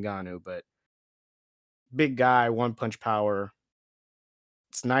is Ngannou, but big guy, one punch power.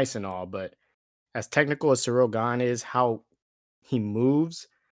 It's nice and all, but as technical as Cyril Gahn is, how he moves,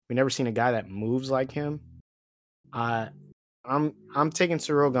 we never seen a guy that moves like him. I I'm taking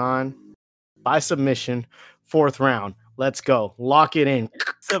Cyril Gahn by submission, fourth round. Let's go. Lock it in.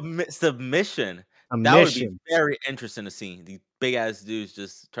 Submission. That would be Submission very interesting to see. These big ass dudes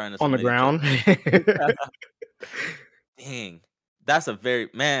just trying to on the submit each other. ground. Dang. That's a very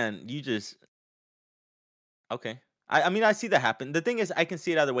man, you just okay. I mean I see that happen. The thing is I can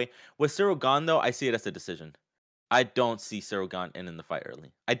see it either way. With Cyril Gahn though, I see it as a decision. I don't see Cyril Gahn ending the fight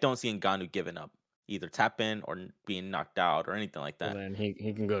early. I don't see Ngannou giving up, either tap in or being knocked out or anything like Well, that. then he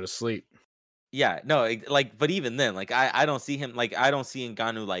can go to sleep. Yeah, no, like, but even then, like, I don't see him, like, I don't see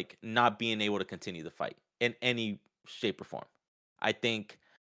Ngannou like not being able to continue the fight in any shape or form. I think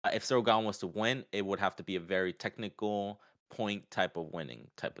if Cyril Gahn was to win, it would have to be a very technical point type of winning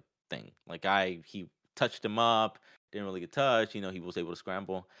type of thing. Like he touched him up, didn't really get touched. He was able to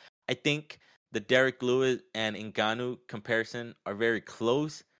scramble. I think the Derek Lewis and Ngannou comparison are very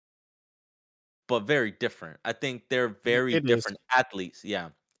close, but very different. I think they're very It is. different athletes.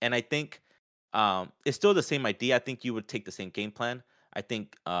 Yeah, and I think it's still the same idea. I think you would take the same game plan. I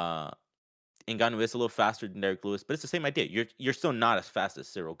think Ngannou is a little faster than Derek Lewis, but it's the same idea. You're still not as fast as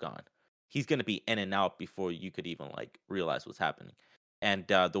Cyril Gahn. He's gonna be in and out before you could even like realize what's happening. And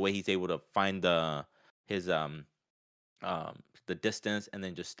the way he's able to find his the distance and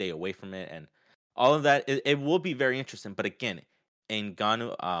then just stay away from it and all of that, it will be very interesting. But again,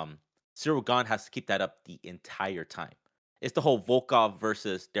 Ngannou, Cyril Gahn has to keep that up the entire time. It's the whole Volkov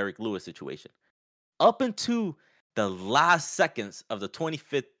versus Derek Lewis situation. Up into the last seconds of the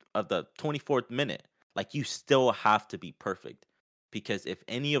 25th of the 24th minute, like you still have to be perfect. Because if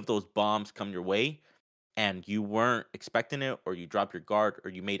any of those bombs come your way and you weren't expecting it, or you drop your guard,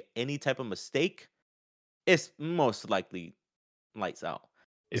 or you made any type of mistake, it's most likely lights out.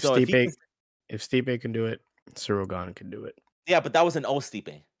 If So if he can, Stipe if Stipe can do it, Cyril Gahn can do it. yeah, but that was an old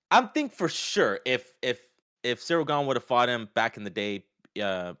Stipe. I think for sure if Cyril Gahn would have fought him back in the day,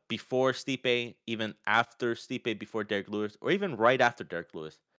 before Stipe, even after Stipe, before Derek Lewis, or even right after Derek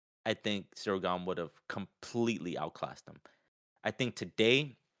Lewis, I think Cyril Gahn would have completely outclassed him. I think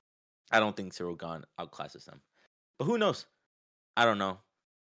today, I don't think Cyril Gahn outclasses him. But who knows? I don't know.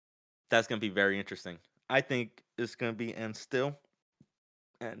 That's gonna be very interesting. I think it's gonna be end still,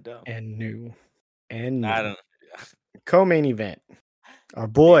 and And new. And I new. don't. Co-main event. Our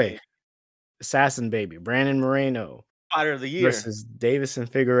boy, Assassin Baby, Brandon Moreno Fighter of the year, versus Davison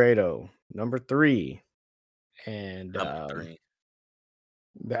Figueiredo, number 3. And number 3.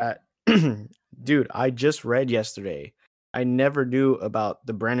 that dude, I just read yesterday. I never knew about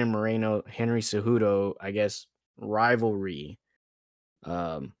the Brandon Moreno Henry Cejudo, I guess, rivalry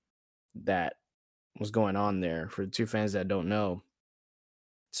um that was going on there for the two fans that don't know.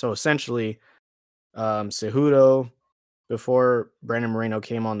 So essentially, Cejudo, before Brandon Moreno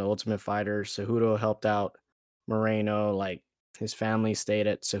came on the Ultimate Fighter, Cejudo helped out Moreno. Like his family stayed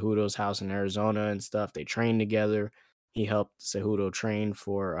at Cejudo's house in Arizona and stuff. They trained together. He helped Cejudo train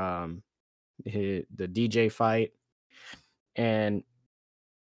for the DJ fight. And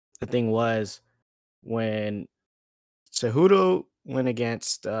the thing was, when Cejudo went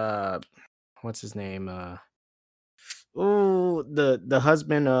against what's his name? The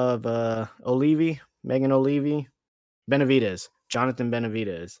husband of Olivi, Megan Olivi, Benavides, Jonathan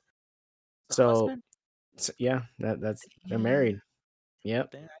Benavides. The So, husband? yeah, that's they're Yeah. married.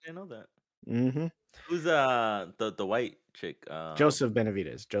 Yep. Damn, I didn't know that. Mm-hmm. Who's the white chick? Joseph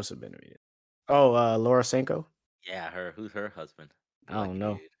Benavides. Oh, Laura Senko? Yeah, her. Who's her husband? I don't Dude,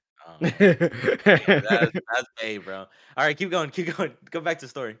 know. I don't know. That's babe, bro. All right, keep going, keep going. Go back to the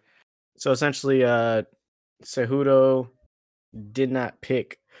story. So essentially, Cejudo did not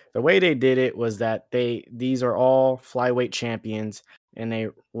pick. The way they did it was that these are all flyweight champions, and they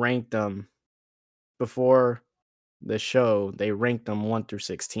ranked them before the show. They ranked them 1 through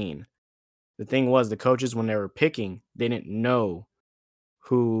 16. The thing was, the coaches, when they were picking, they didn't know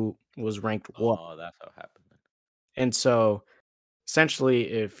who was ranked what. Oh, that's how it happened. And so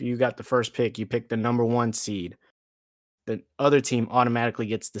essentially, if you got the first pick, you pick the number 1 seed. The other team automatically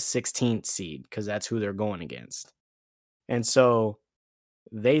gets the 16th seed because that's who they're going against. And so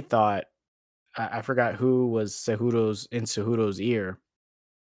they thought, I forgot who was Cejudo's ear,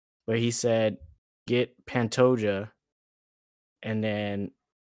 but he said, get Pantoja, and then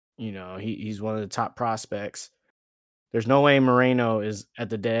he's one of the top prospects. There's no way Moreno is at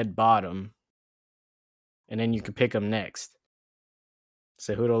the dead bottom, and then you can pick him next.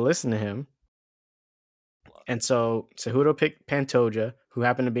 Cejudo listened to him, and so Cejudo picked Pantoja, who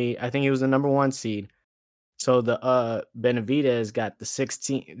happened to be, I think he was the number 1 seed. So the Benavides got the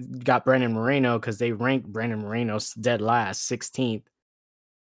 16, got Brandon Moreno because they ranked Brandon Moreno dead last, 16th,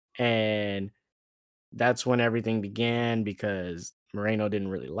 and that's when everything began because Moreno didn't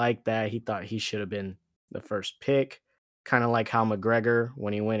really like that. He thought he should have been the first pick, kind of like how McGregor,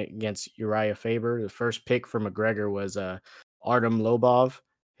 when he went against Uriah Faber, the first pick for McGregor was Artem Lobov,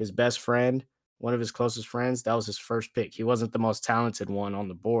 his best friend, one of his closest friends. That was his first pick. He wasn't the most talented one on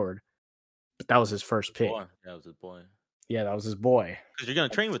the board, but that was his first pick. Boy, that was his boy. Yeah, that was his boy. Because you're gonna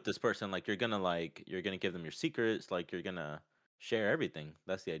train with this person, you're gonna give them your secrets, like you're gonna share everything.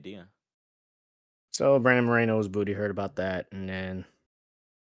 That's the idea. So Brandon Moreno's booty heard about that, and then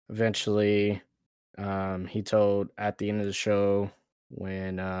eventually he told at the end of the show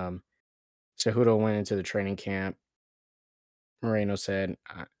when Cejudo went into the training camp, Moreno said,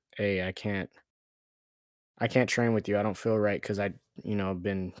 "Hey, I can't train with you. I don't feel right because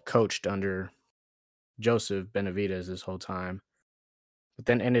been coached under Joseph Benavides this whole time." But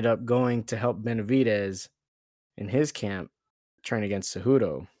then ended up going to help Benavides in his camp train against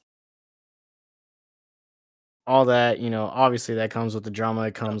Cejudo. All that, obviously that comes with the drama it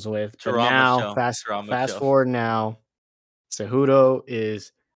Yep. comes with. But Drama now, show. Drama fast show. forward now, Cejudo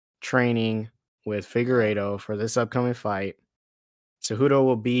is training with Yeah. Figueiredo for this upcoming fight. Cejudo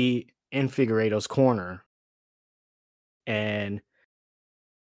will be in Figueiredo's corner, and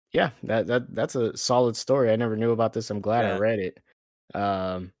yeah, that's a solid story. I never knew about this. I'm glad I Yeah. read it.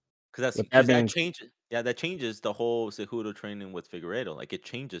 Um, with that Because that being changes. Yeah, that changes the whole Cejudo training with Figueredo. Like it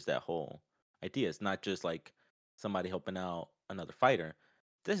changes that whole idea. It's not just like somebody helping out another fighter.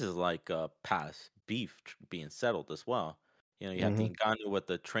 This is like past beef being settled as well. You know, you have the Mhm. Ngannou with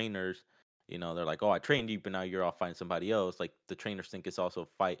the trainers. You know, they're like, "Oh, I trained you, but now you're off fighting somebody else." Like the trainers think it's also a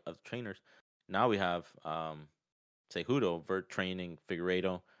fight of the trainers. Now we have Cejudo for training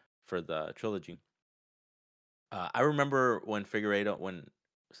Figueredo for the trilogy. I remember when when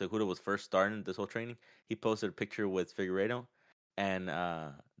Cejudo was first starting this whole training, he posted a picture with Figueiredo, and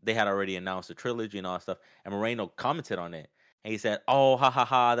they had already announced the trilogy and all that stuff. And Moreno commented on it, and he said, "Oh, ha ha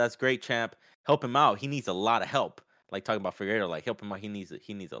ha, that's great, champ. Help him out. He needs a lot of help." Like talking about Figueiredo, like help him out. He needs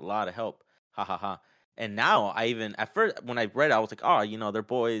a lot of help. Ha ha ha. And now I even at first when I read it, I was like, "Oh, they're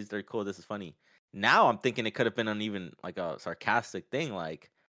boys. They're cool. This is funny." Now I'm thinking it could have been an even like a sarcastic thing,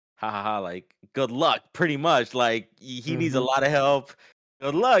 like ha ha ha, like good luck, pretty much. Like he needs a Mhm. lot of help.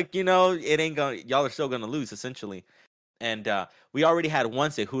 Good luck, it ain't gonna. Y'all are still gonna lose essentially. And we already had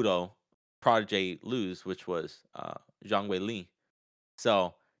one Cejudo protege lose, which was Zhang Wei Li.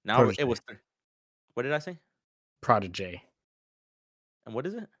 So now it Protege. was. What did I say? Protege. And what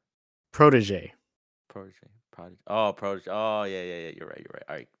is it? Protege. Protege. Protege. Oh, protege. Oh, yeah, yeah, yeah. You're right. You're right.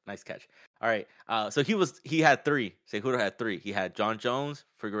 All right. Nice catch. All right. So he had three. Cejudo had three. He had John Jones,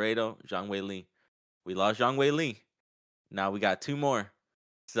 Figueredo, Zhang Wei Li. We lost Zhang Wei Li. Now we got two more.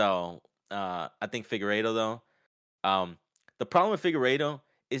 So I think Figueredo though. Um, the problem with Figueredo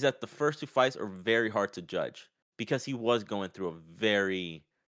is that the first two fights are very hard to judge because he was going through a very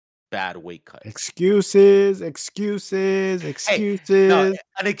bad weight cut. Excuses, excuses, Hey, no, excuses.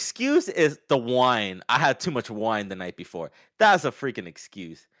 an excuse is the wine. I had too much wine the night before. That's a freaking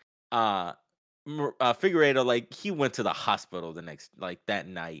excuse. Uh, Figueredo, like he went to the hospital the next, like that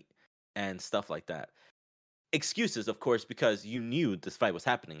night, and stuff like that. Excuses, of course, because you knew this fight was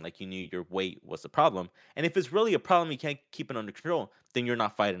happening. Like you knew your weight was the problem. And if it's really a problem, you can't keep it under control, then you're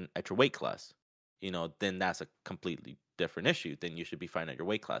not fighting at your weight class. Then that's a completely different issue. Then you should be fighting at your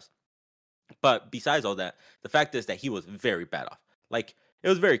weight class. But besides all that, the fact is that he was very bad off. Like it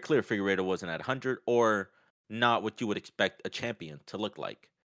was very clear Figueredo wasn't at 100 or not what you would expect a champion to look like.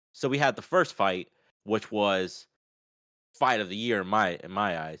 So we had the first fight, which was fight of the year in my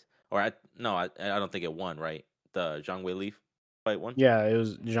eyes. Or no, I don't think it won. Right, the Zhang Wei Li fight won. Yeah, it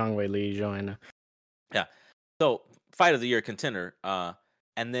was Zhang Wei Li, Joanna. Yeah. So fight of the year contender.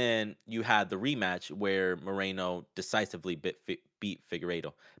 And then you had the rematch where Moreno decisively beat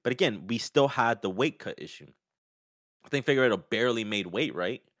Figueredo. But again, we still had the weight cut issue. I think Figueredo barely made weight,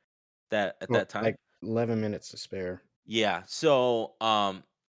 right? That at Well, that time. like 11 minutes to spare. Yeah. So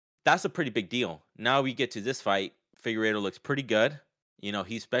that's a pretty big deal. Now we get to this fight. Figueredo looks pretty good. He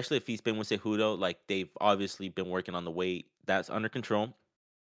especially if he's been with Cejudo, like they've obviously been working on the weight that's under control.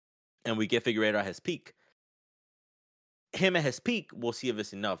 And we get Figueredo at his peak. Him at his peak, we'll see if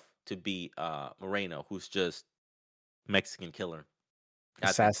it's enough to beat Moreno, who's just Mexican killer. I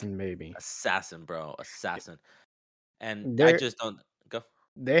think Assassin baby. assassin, bro, assassin. And I There just don't go.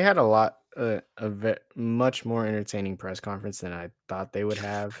 they had a lot much more entertaining press conference than I thought they would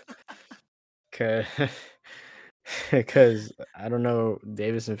have. Cause, Cause I don't know,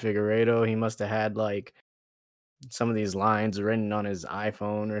 Davison Figueredo, he must have had like some of these lines written on his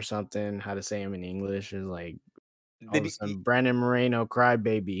iPhone or something, how to say them in English. Is like all of Did a he? sudden, Brandon Moreno,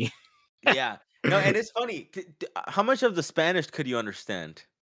 crybaby. Yeah. No, and it's funny. How much of the Spanish could you understand?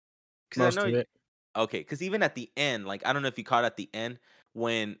 Because I Most know. of it. Okay, because even at the end, like I don't know if you caught at the end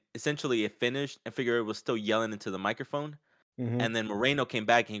when essentially it finished and Figueroa was still yelling into the microphone, Hmm. and then Moreno came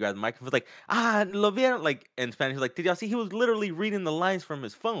back and he grabbed the microphone, was like, lo vieron, like in Spanish, like, did y'all see? He was literally reading the lines from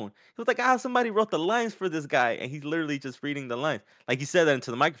his phone. He was like, somebody wrote the lines for this guy, and he's literally just reading the lines. Like he said that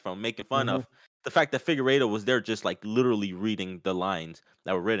into the microphone, making fun Hmm. of the fact that Figueredo was there, just like literally reading the lines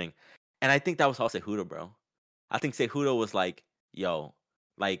that were written. And I think that was all Cejudo, bro. I think Cejudo was like, yo,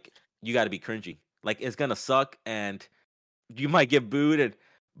 like you got to be cringy. Like it's gonna suck, and you might get booed,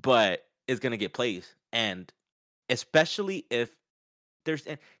 but it's gonna get plays, and especially if there's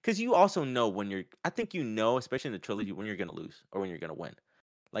because you also know when you're. I think especially in the trilogy, when you're gonna lose or when you're gonna win.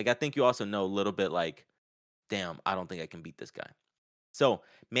 Like I think you also know a little bit, like, damn, I don't think I can beat this guy. So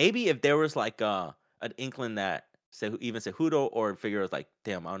maybe if there was like an inkling that say even Cejudo or figure was like,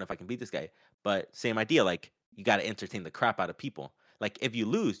 damn, I don't know if I can beat this guy. But same idea, like you got to entertain the crap out of people. Like if you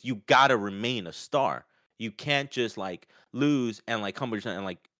lose, you got to remain a star. You can't just like lose and like humble yourself and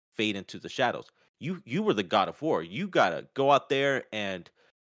like fade into the shadows. You were the god of war. You gotta go out there and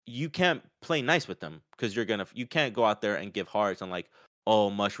you can't play nice with them because you can't go out there and give hearts and like, oh,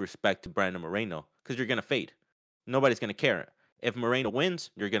 much respect to Brandon Moreno because you're gonna fade. Nobody's gonna care. If Moreno wins,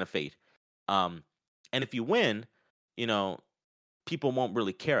 you're gonna fade. Um, and if you win, you know, people won't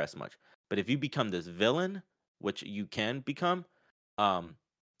really care as much. But if you become this villain, which you can become, um,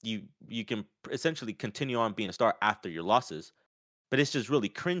 you can essentially continue on being a star after your losses. But it's just really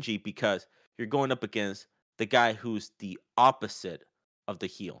cringy because you're going up against the guy who's the opposite of the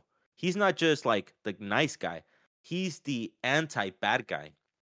heel. He's not just like the nice guy. He's the anti bad guy.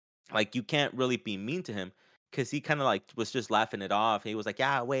 Like you can't really be mean to him because he kind of like was just laughing it off. He was like,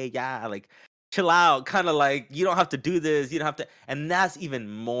 "Yeah, wait, yeah, like chill out." Kind of like you don't have to do this. You don't have to, and that's even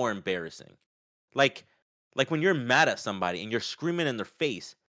more embarrassing. Like, like when you're mad at somebody and you're screaming in their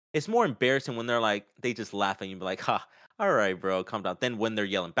face, it's more embarrassing when they're like they just laugh and you be like, "Ha, all right, bro, calm down." Then when they're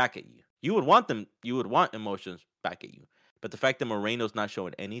yelling back at you, you would want emotions back at you. But the fact that Moreno's not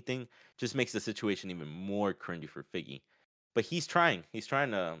showing anything just makes the situation even more cringy for Figgy. But he's trying. He's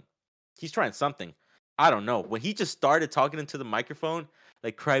trying something. I don't know. When he just started talking into the microphone,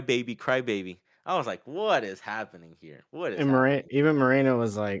 like cry baby, I was like, what is happening here? What is And happening? Even Moreno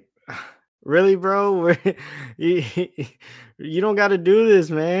was like, "Really, bro? you, you don't got to do this,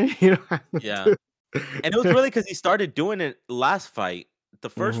 man. You don't have to Yeah. do." And it was really because he started doing it last fight. The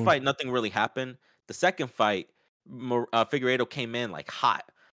first Mhm. fight, nothing really happened. The second fight, Figueiredo came in like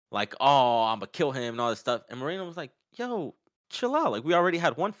hot, like, oh, I'm gonna kill him and all this stuff. And Moreno was like, yo, chill out. Like, we already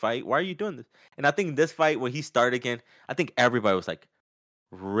had one fight. Why are you doing this? And I think this fight, when he started again, I think everybody was like,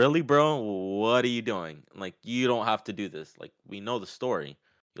 really, bro? What are you doing? Like, you don't have to do this. Like, we know the story.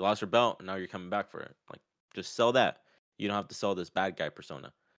 You lost your belt, and now you're coming back for it. Like, just sell that. You don't have to sell this bad guy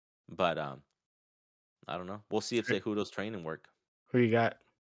persona. But I don't know. We'll see if Cejudo's training work. Who you got?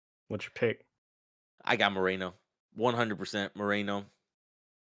 What's your pick? I got Moreno, 100% Moreno.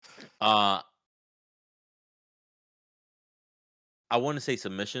 Uh, I want to say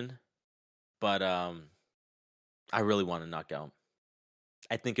submission, but I really want to knock out.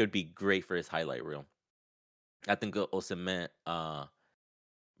 I think it would be great for his highlight reel. I think it'll cement His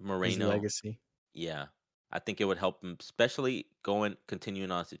Moreno. legacy. Yeah, I think it would help him, especially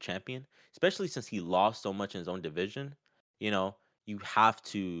continuing on as a champion, especially since he lost so much in his own division. You know, you have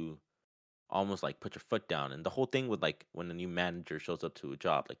to almost like put your foot down. And the whole thing with like when a new manager shows up to a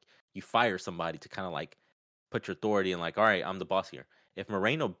job, like you fire somebody to kind of like put your authority and like, all right, I'm the boss here. If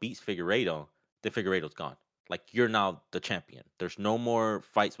Moreno beats Figueredo, then Figueredo's gone. Like you're now the champion. There's no more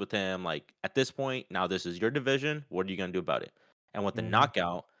fights with him. Like at this point, now this is your division. What are you gonna do about it? And with the Mhm.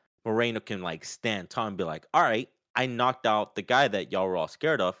 knockout, Moreno can like stand tall and be like, all right, I knocked out the guy that y'all were all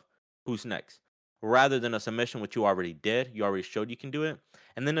scared of. Who's next? Rather than a submission, which you already did, you already showed you can do it.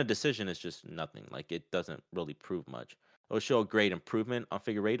 And then a decision is just nothing. Like it doesn't really prove much. It'll show a great improvement on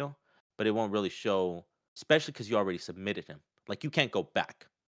Figueredo, but it won't really show, especially because you already submitted him. Like you can't go back.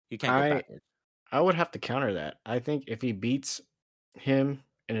 You can't go I backwards. I would have to counter that. I think if he beats him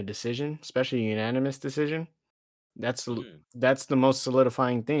in a decision, especially a unanimous decision, Mm. that's the most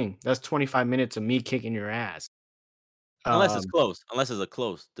solidifying thing. That's 25 minutes of me kicking your ass. Unless it's Um, close. Unless it's a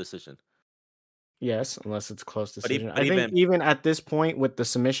close decision. yes, unless it's a close But decision. but I think even even at this point with the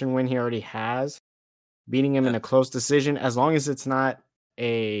submission win he already has, beating him in yeah, a close decision, as long as it's not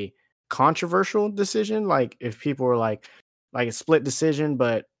a controversial decision, like if people were like a split decision,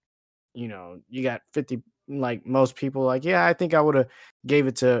 but you got 50, like most people like, yeah, I think I would have gave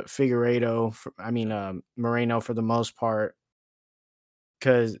it to Figueredo Moreno for the most part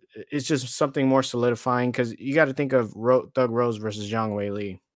because it's just something more solidifying because you got to think of Thug Rose versus Zhang Wei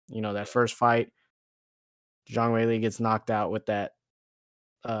Li. That first fight, Zhang Wei Li gets knocked out with that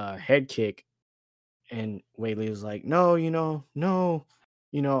head kick, and Wei Li was like, no, no,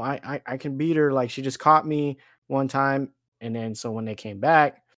 I can beat her. Like she just caught me one time. And then so when they came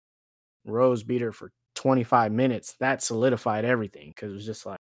back, Rose beat her for 25 minutes. That solidified everything because it was just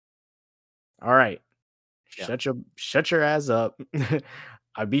like, all right, yeah. shut your ass up.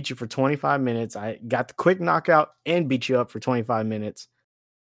 I beat you for 25 minutes. I got the quick knockout and beat you up for 25 minutes.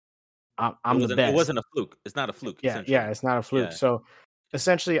 It I'm the best. wasn't a fluke. It's not a fluke, Yeah, essentially. it's not a fluke. Yeah. So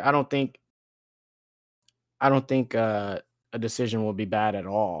essentially, I don't think a decision will be bad at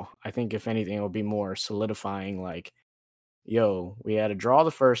all. I think if anything, it will be more solidifying. Like, yo, we had a draw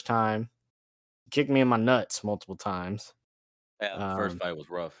the first time, kicked me in my nuts multiple times. Yeah, the first Um, fight was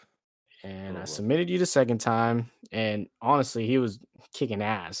rough. and I Real rough. submitted you the second time, and honestly, he was kicking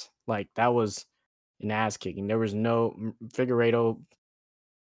ass. Like that was an ass kicking. There was no Figueredo.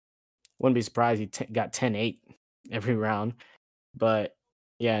 Wouldn't be surprised he got 10-8 every round, but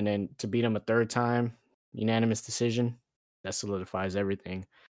Yeah, and then to beat him a third time, unanimous decision, that solidifies everything.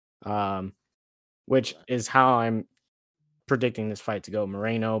 Um, which Right. is how I'm predicting this fight to go.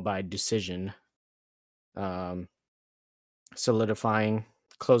 Moreno by decision, um, solidifying,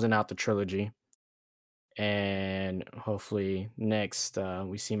 closing out the trilogy. And hopefully next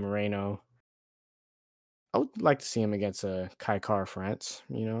we see Moreno. I would like to see him against a Kai Car France,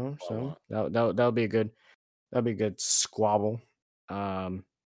 so Well, that'll be a good squabble. Um,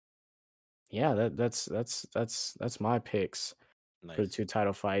 yeah, that's my picks for the nice. two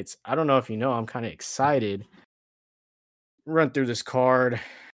title fights. I don't know if you know, I'm kind of excited. Run through this card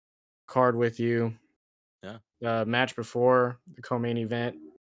with you. Yeah, Match before the co-main event,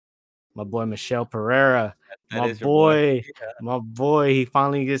 my boy Michelle Pereira, that my is your boy. boy, Yeah. my boy. He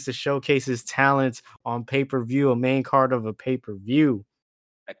finally gets to showcase his talents on pay-per-view, a main card of a pay-per-view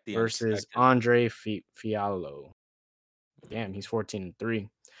Expect the versus unexpected. Andre Fiallo. Damn, Mhm. he's 14-3.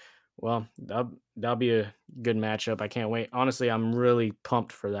 Well, that'll be a good matchup. I can't wait. Honestly, I'm really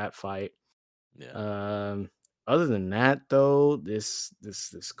pumped for that fight. Yeah, Um, Other than that, though, this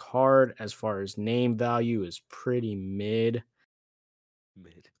card, as far as name value, is pretty mid,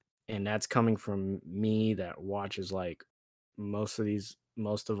 mid. and that's coming from me that watches like most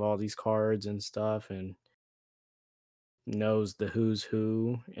of all these cards and stuff, and knows the who's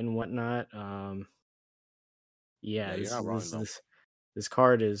who and whatnot. Yeah, Yeah, you're not wrong though. this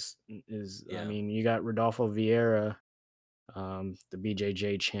card is. I Yeah, mean, you got Rodolfo Vieira, the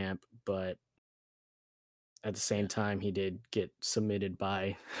BJJ champ, but at the same yeah, time, he did get submitted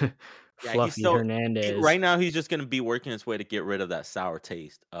by yeah. He's Fluffy still Hernandez. right now. He's just gonna be working his way to get rid of that sour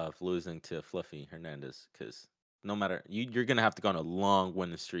taste of losing to Fluffy Hernandez. Because no matter you're gonna have to go on a long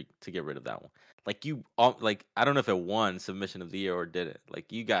winning streak to get rid of that one. Like like I don't know if it won submission of the year or did it.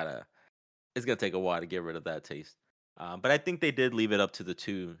 Like you gotta. It's gonna take a while to get rid of that taste. But I think they did leave it up to the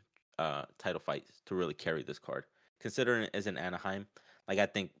two title fights to really carry this card. Considering it is in Anaheim, like I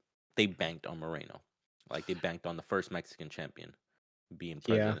think they banked on Moreno. Like they banked on the first Mexican champion being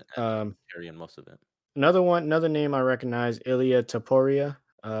Yeah. present and carrying most of it. Another name I recognize, Ilya Taporia.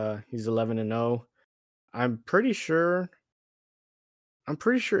 He's 11-0. I'm pretty sure. I'm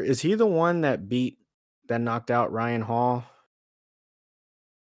pretty sure. Is he the one that knocked out Ryan Hall?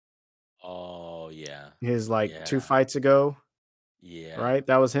 Oh yeah, His like two yeah, fights ago, yeah, right?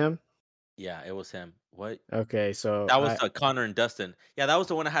 That was him. yeah. It was him. What? Okay, so That was I Connor and Dustin. Yeah, that was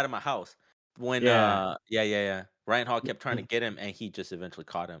the one I had in my house. When yeah, yeah. Ryan Hall kept trying to get him, and he just eventually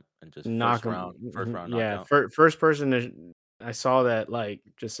caught him and just knock him. first round Yeah, knockout. first person I saw that like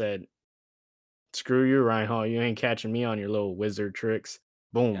just said, "Screw you, Ryan Hall. You ain't catching me on your little wizard tricks."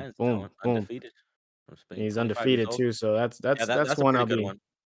 Yeah, Boom, and still boom, boom. undefeated from Spain, He's 25 years undefeated old. too, so Yeah, that's that's a one pretty good one.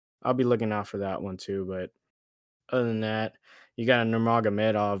 I'll be looking out for that one too. But other than that, you got a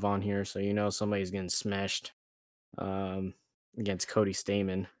Nurmagomedov on here, so you know somebody's getting smashed um, against Cody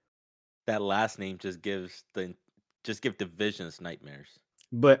Stamen. That last name just give divisions nightmares.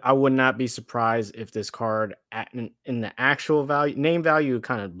 But I would not be surprised if this card in the actual value name value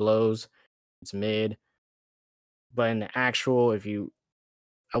kind of blows. It's mid, but in the actual, if you,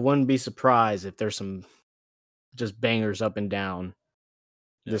 I wouldn't be surprised if there's some just bangers up and down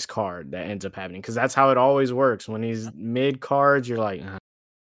Yeah, this card that ends up happening because that's how it always works. When yeah, these mid cards, you're like, yeah.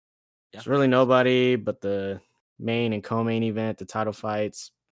 it's really nobody but the main and co-main event, the title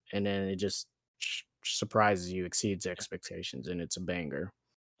fights, and then it just surprises you, exceeds Yeah. expectations, and it's a banger.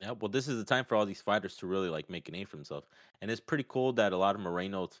 Yeah, well, this is the time for all these fighters to really like make a name for themselves, and it's pretty cool that a lot of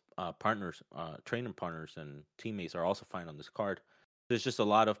Moreno's partners, training partners, and teammates are also fighting on this card. There's just a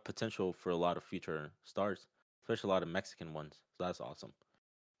lot of potential for a lot of future stars, especially a lot of Mexican ones. So that's awesome.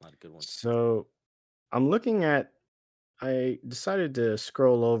 A lot of good ones. So I'm looking at. I decided to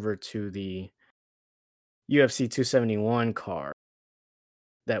scroll over to the UFC 271 card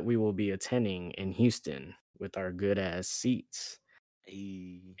that we will be attending in Houston with our good ass seats.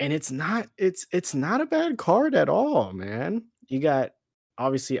 Hey, And it's not a bad card at all, man. You got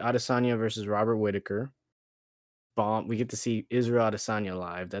obviously Adesanya versus Robert Whitaker. Bomb. We get to see Israel Adesanya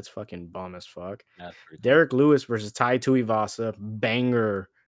live. That's fucking bomb as fuck. that's pretty cool. Derek Lewis versus Tai Tuivasa. Banger.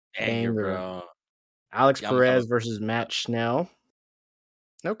 Anger, Banger. bro. Alex Yeah, I'm gonna have a Perez versus Matt Schnell.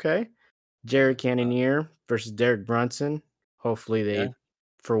 Okay. yeah, Jared Cannonier versus Derek Brunson. Hopefully yeah, they,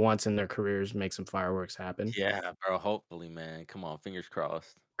 for once in their careers, make some fireworks happen. yeah, bro. Hopefully, man. Come on, fingers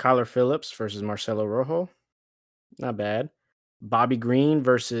crossed. Kyler Phillips versus Marcelo Rojo. Not bad. Bobby Green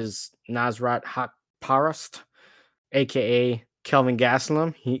versus Nasrat Hakparast, aka Kelvin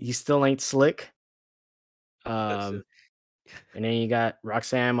Gastelum. He still ain't slick. That's it. Um, and then you got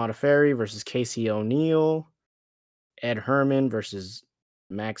Roxanne Modafferi versus Casey O'Neill. Ed Herman versus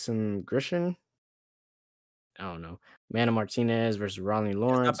Maxim Grishin. I don't know. Mana Martinez versus Ronnie It's not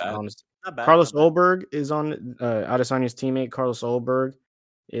Lawrence. bad. Not bad. Carlos Not bad. Olberg is on Adesanya's teammate. Carlos Olberg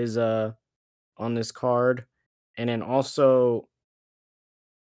is on this card. And then also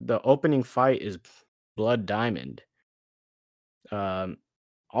the opening fight is Blood Diamond.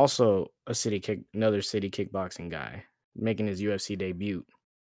 Also another city kickboxing guy making his UFC debut.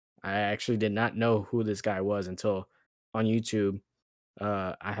 I actually did not know who this guy was until on YouTube.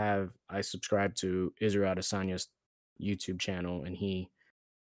 I subscribed to Israel Adesanya's YouTube channel, and he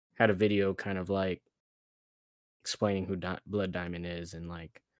had a video kind of like explaining who Blood Diamond is, and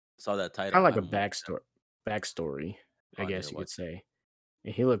like Saw that title. kind of I like a haven't watched that. backstory, Oh, I I need to guess you watch could say.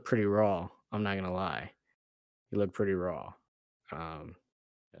 And he looked pretty raw. I'm not gonna lie, he looked pretty raw, um,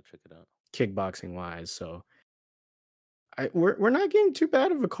 it. Yeah, check it out. kickboxing wise. So we're not getting too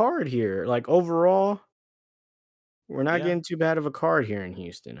bad of a card here. Like overall, we're not Yeah. getting too bad of a card here in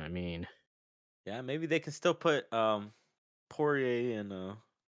Houston. I mean, Yeah, maybe they can still put Poirier and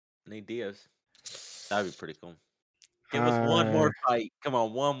Nate Diaz. That'd be pretty cool. Give us one uh, more fight. Come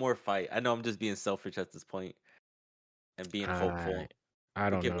on, one more fight. I know I'm just being selfish at this point and being I hopeful, I but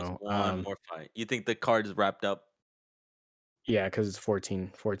don't give us know. one more fight. You think the card is wrapped up? Yeah, because it's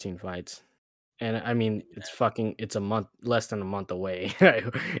 14 fights. And I mean, it's a month, less than a month away.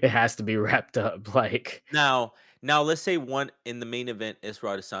 It has to be wrapped up. Like, Now let's say one in the main event is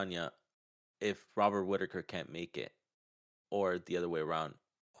Adesanya. If Robert Whitaker can't make it, or the other way around,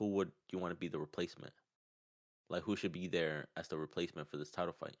 who would you want to be the replacement? Like who should be there as the replacement for this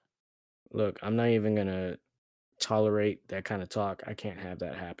title fight? look, I'm not even gonna tolerate that kind of talk. I can't have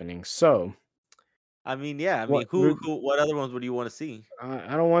that happening. So, I mean, yeah. I what? mean, who? What other ones would you want to see?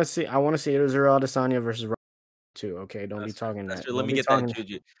 I don't want to see. I want to see Israel Adesanya versus Rob too. Okay, don't be That's true. talking That's that. true. Let Don't me be get that talking.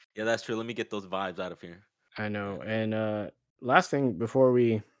 juju. Yeah, that's true. Let me get those vibes out of here. I Yeah. know. And last thing before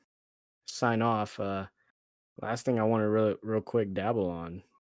we sign off, last thing I want to real quick dabble on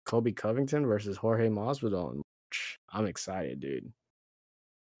Kobe Covington versus Jorge Masvidal. I'm excited, dude.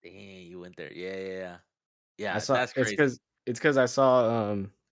 Dang, you went there. Yeah, yeah, yeah. I Yeah, saw that's crazy. it's because I saw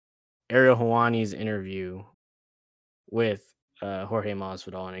Ariel Hawani's interview with Jorge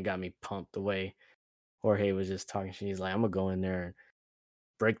Masvidal, and it got me pumped the way Jorge was just talking shit. He's like, I'm gonna go in there and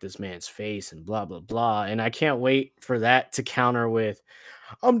break this man's face and blah blah blah. And I can't wait for that to counter with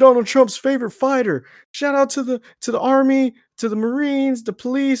I'm Donald Trump's favorite fighter. Shout out to the army, to the Marines, the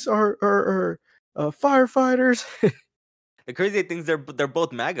police, or firefighters. The crazy things they're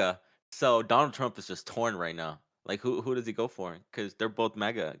both MAGA. So Donald Trump is just torn right now. Like who does he go for? Because they're both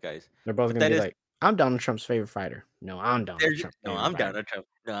MAGA guys. They're both But gonna that be is like, I'm Donald Trump's favorite fighter. No, I'm Donald Trump's no, favorite I'm fighter. Donald Trump.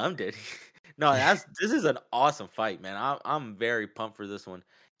 No, I'm dead. No, this is an awesome fight, man. I'm very pumped for this one.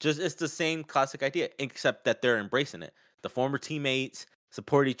 Just it's the same classic idea, except that they're embracing it. The former teammates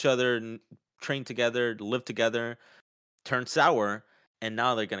support each other, train together, live together, turn sour, and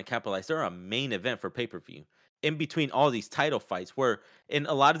now they're going to capitalize. They're a main event for pay per view. In between all these title fights, where in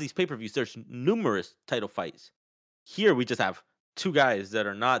a lot of these pay per views, there's numerous title fights. Here we just have two guys that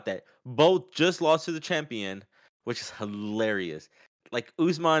are not that. Both just lost to the champion, which is hilarious. Like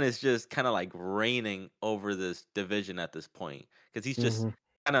Usman is just kind of like reigning over this division at this point because he's just Mhm.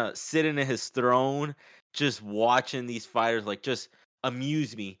 kind of sitting in his throne, just watching these fighters like just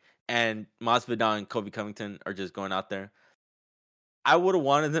amuse me. And Masvidal and Kobe Covington are just going out there. I would have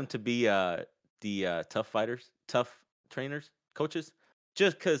wanted them to be the tough fighters, tough trainers, coaches,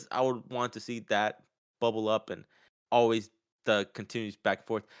 just because I would want to see that bubble up and always the continues back and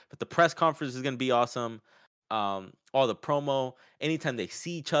forth. But the press conference is gonna be awesome. All the promo, anytime they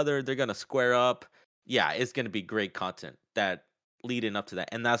see each other, they're gonna square up. Yeah, it's gonna be great content that leading up to that,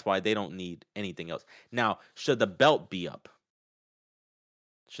 and that's why they don't need anything else. Now, should the belt be up?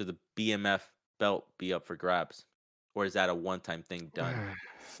 Should the BMF belt be up for grabs? Or is that a one-time thing done?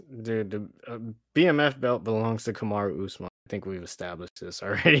 Dude, the BMF belt belongs to Kamaru Usman. I think we've established this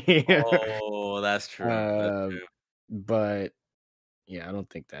already. Oh, that's true. That's um, true. but yeah, I don't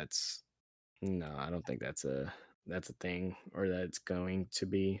think that's no, I don't think that's a thing or that's going to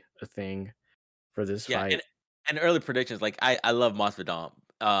be a thing for this Yeah, fight. and early predictions, like I love Masvidal,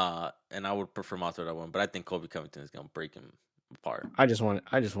 and I would prefer Masvidal to win, but I think Kobe Covington is gonna break him apart. I just want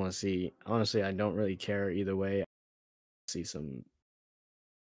to see. Honestly, I don't really care either way. See some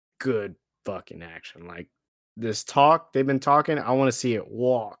good fucking action. Like this talk they've been talking, I want to see it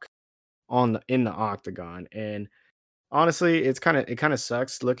walk in the octagon. And honestly, it kind of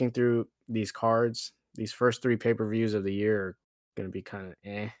sucks looking through these cards. These first three pay-per-views of the year are going to be kind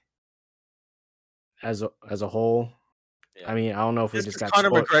of as a whole. Yeah. I mean, I don't know if we Just just because got Conor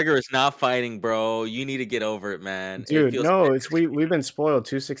spoiled. McGregor is not fighting, bro, you need to get over it, man. It Dude, feels no, weird it's 'cause he we've been spoiled.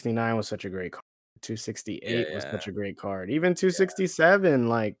 269 was such a great card. Yeah, 268 was yeah, such a great card. Even yeah. 267,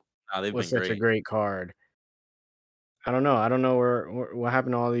 like, Nah, they've was been such a great. great card. I don't know. I don't know where what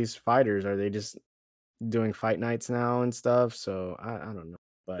happened to all these fighters. Are they just doing fight nights now and stuff? So I don't know.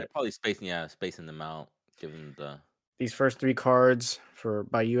 They're But probably spacing them out, given the these first three cards for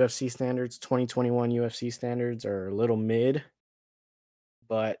by UFC standards, 2021 UFC standards are a little mid,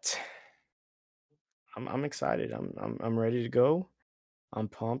 but I'm excited. I'm ready to go. I'm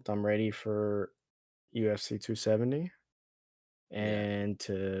pumped. I'm ready for UFC 270 yeah. and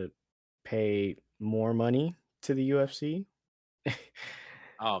to pay more money to the UFC.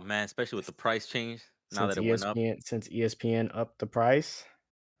 Oh, man, especially with the price change, now since that it went up. ESPN upped the price.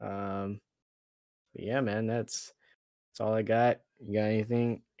 Um, but yeah, man, that's all I got. You got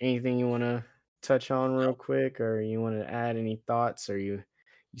anything you want to touch on real No, quick, or you want to add any thoughts, or you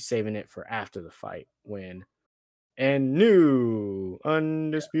saving it for after the fight when and new yeah.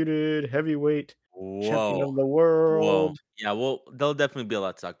 undisputed heavyweight champion Whoa. of the Whoa. world. Yeah, well, there'll definitely be a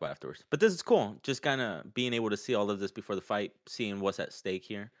lot to talk about afterwards. But this is cool. Just kinda being able to see all of this before the fight, seeing what's at stake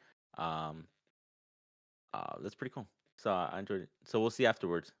here. Um, that's pretty cool. So I enjoyed it. So we'll see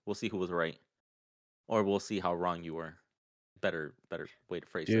afterwards. We'll see who was right. Or we'll see how wrong you were. Better way to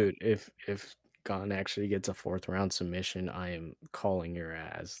phrase that. Dude, if Gon actually gets a fourth round submission, I am calling your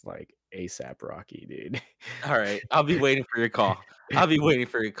ass like ASAP Rocky, dude. All right. I'll be waiting for your call. I'll be waiting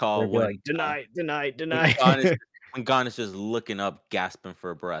for your They'll call be like, deny, deny, when deny. Gon is when Gon is just looking up, gasping for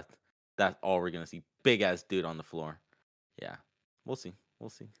a breath. That's all we're gonna see. Big ass dude on the floor. Yeah. We'll see. We'll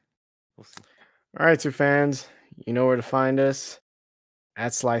see. We'll see. All right, two fans, you know where to find us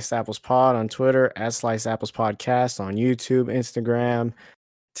at Sliced Apples Pod on Twitter, at Sliced Apples Podcast on YouTube, Instagram,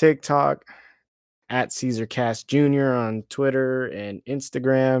 TikTok, at Caesar Cast Jr. on Twitter and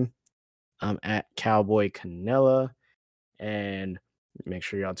Instagram. I'm at Cowboy Canella. And make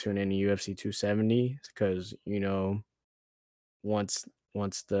sure y'all tune in to UFC 270 because once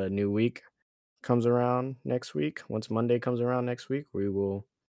the new week comes around next week, once Monday comes around next week,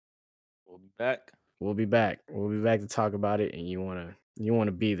 We'll be back. we'll be back. We'll be back to talk about it, and you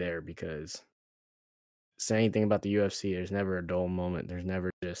wanna be there because say anything about the UFC, there's never a dull moment. There's never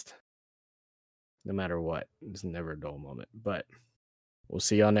just no matter what, there's never a dull moment. But we'll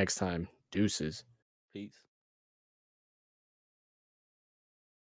see y'all next time. Deuces. Peace.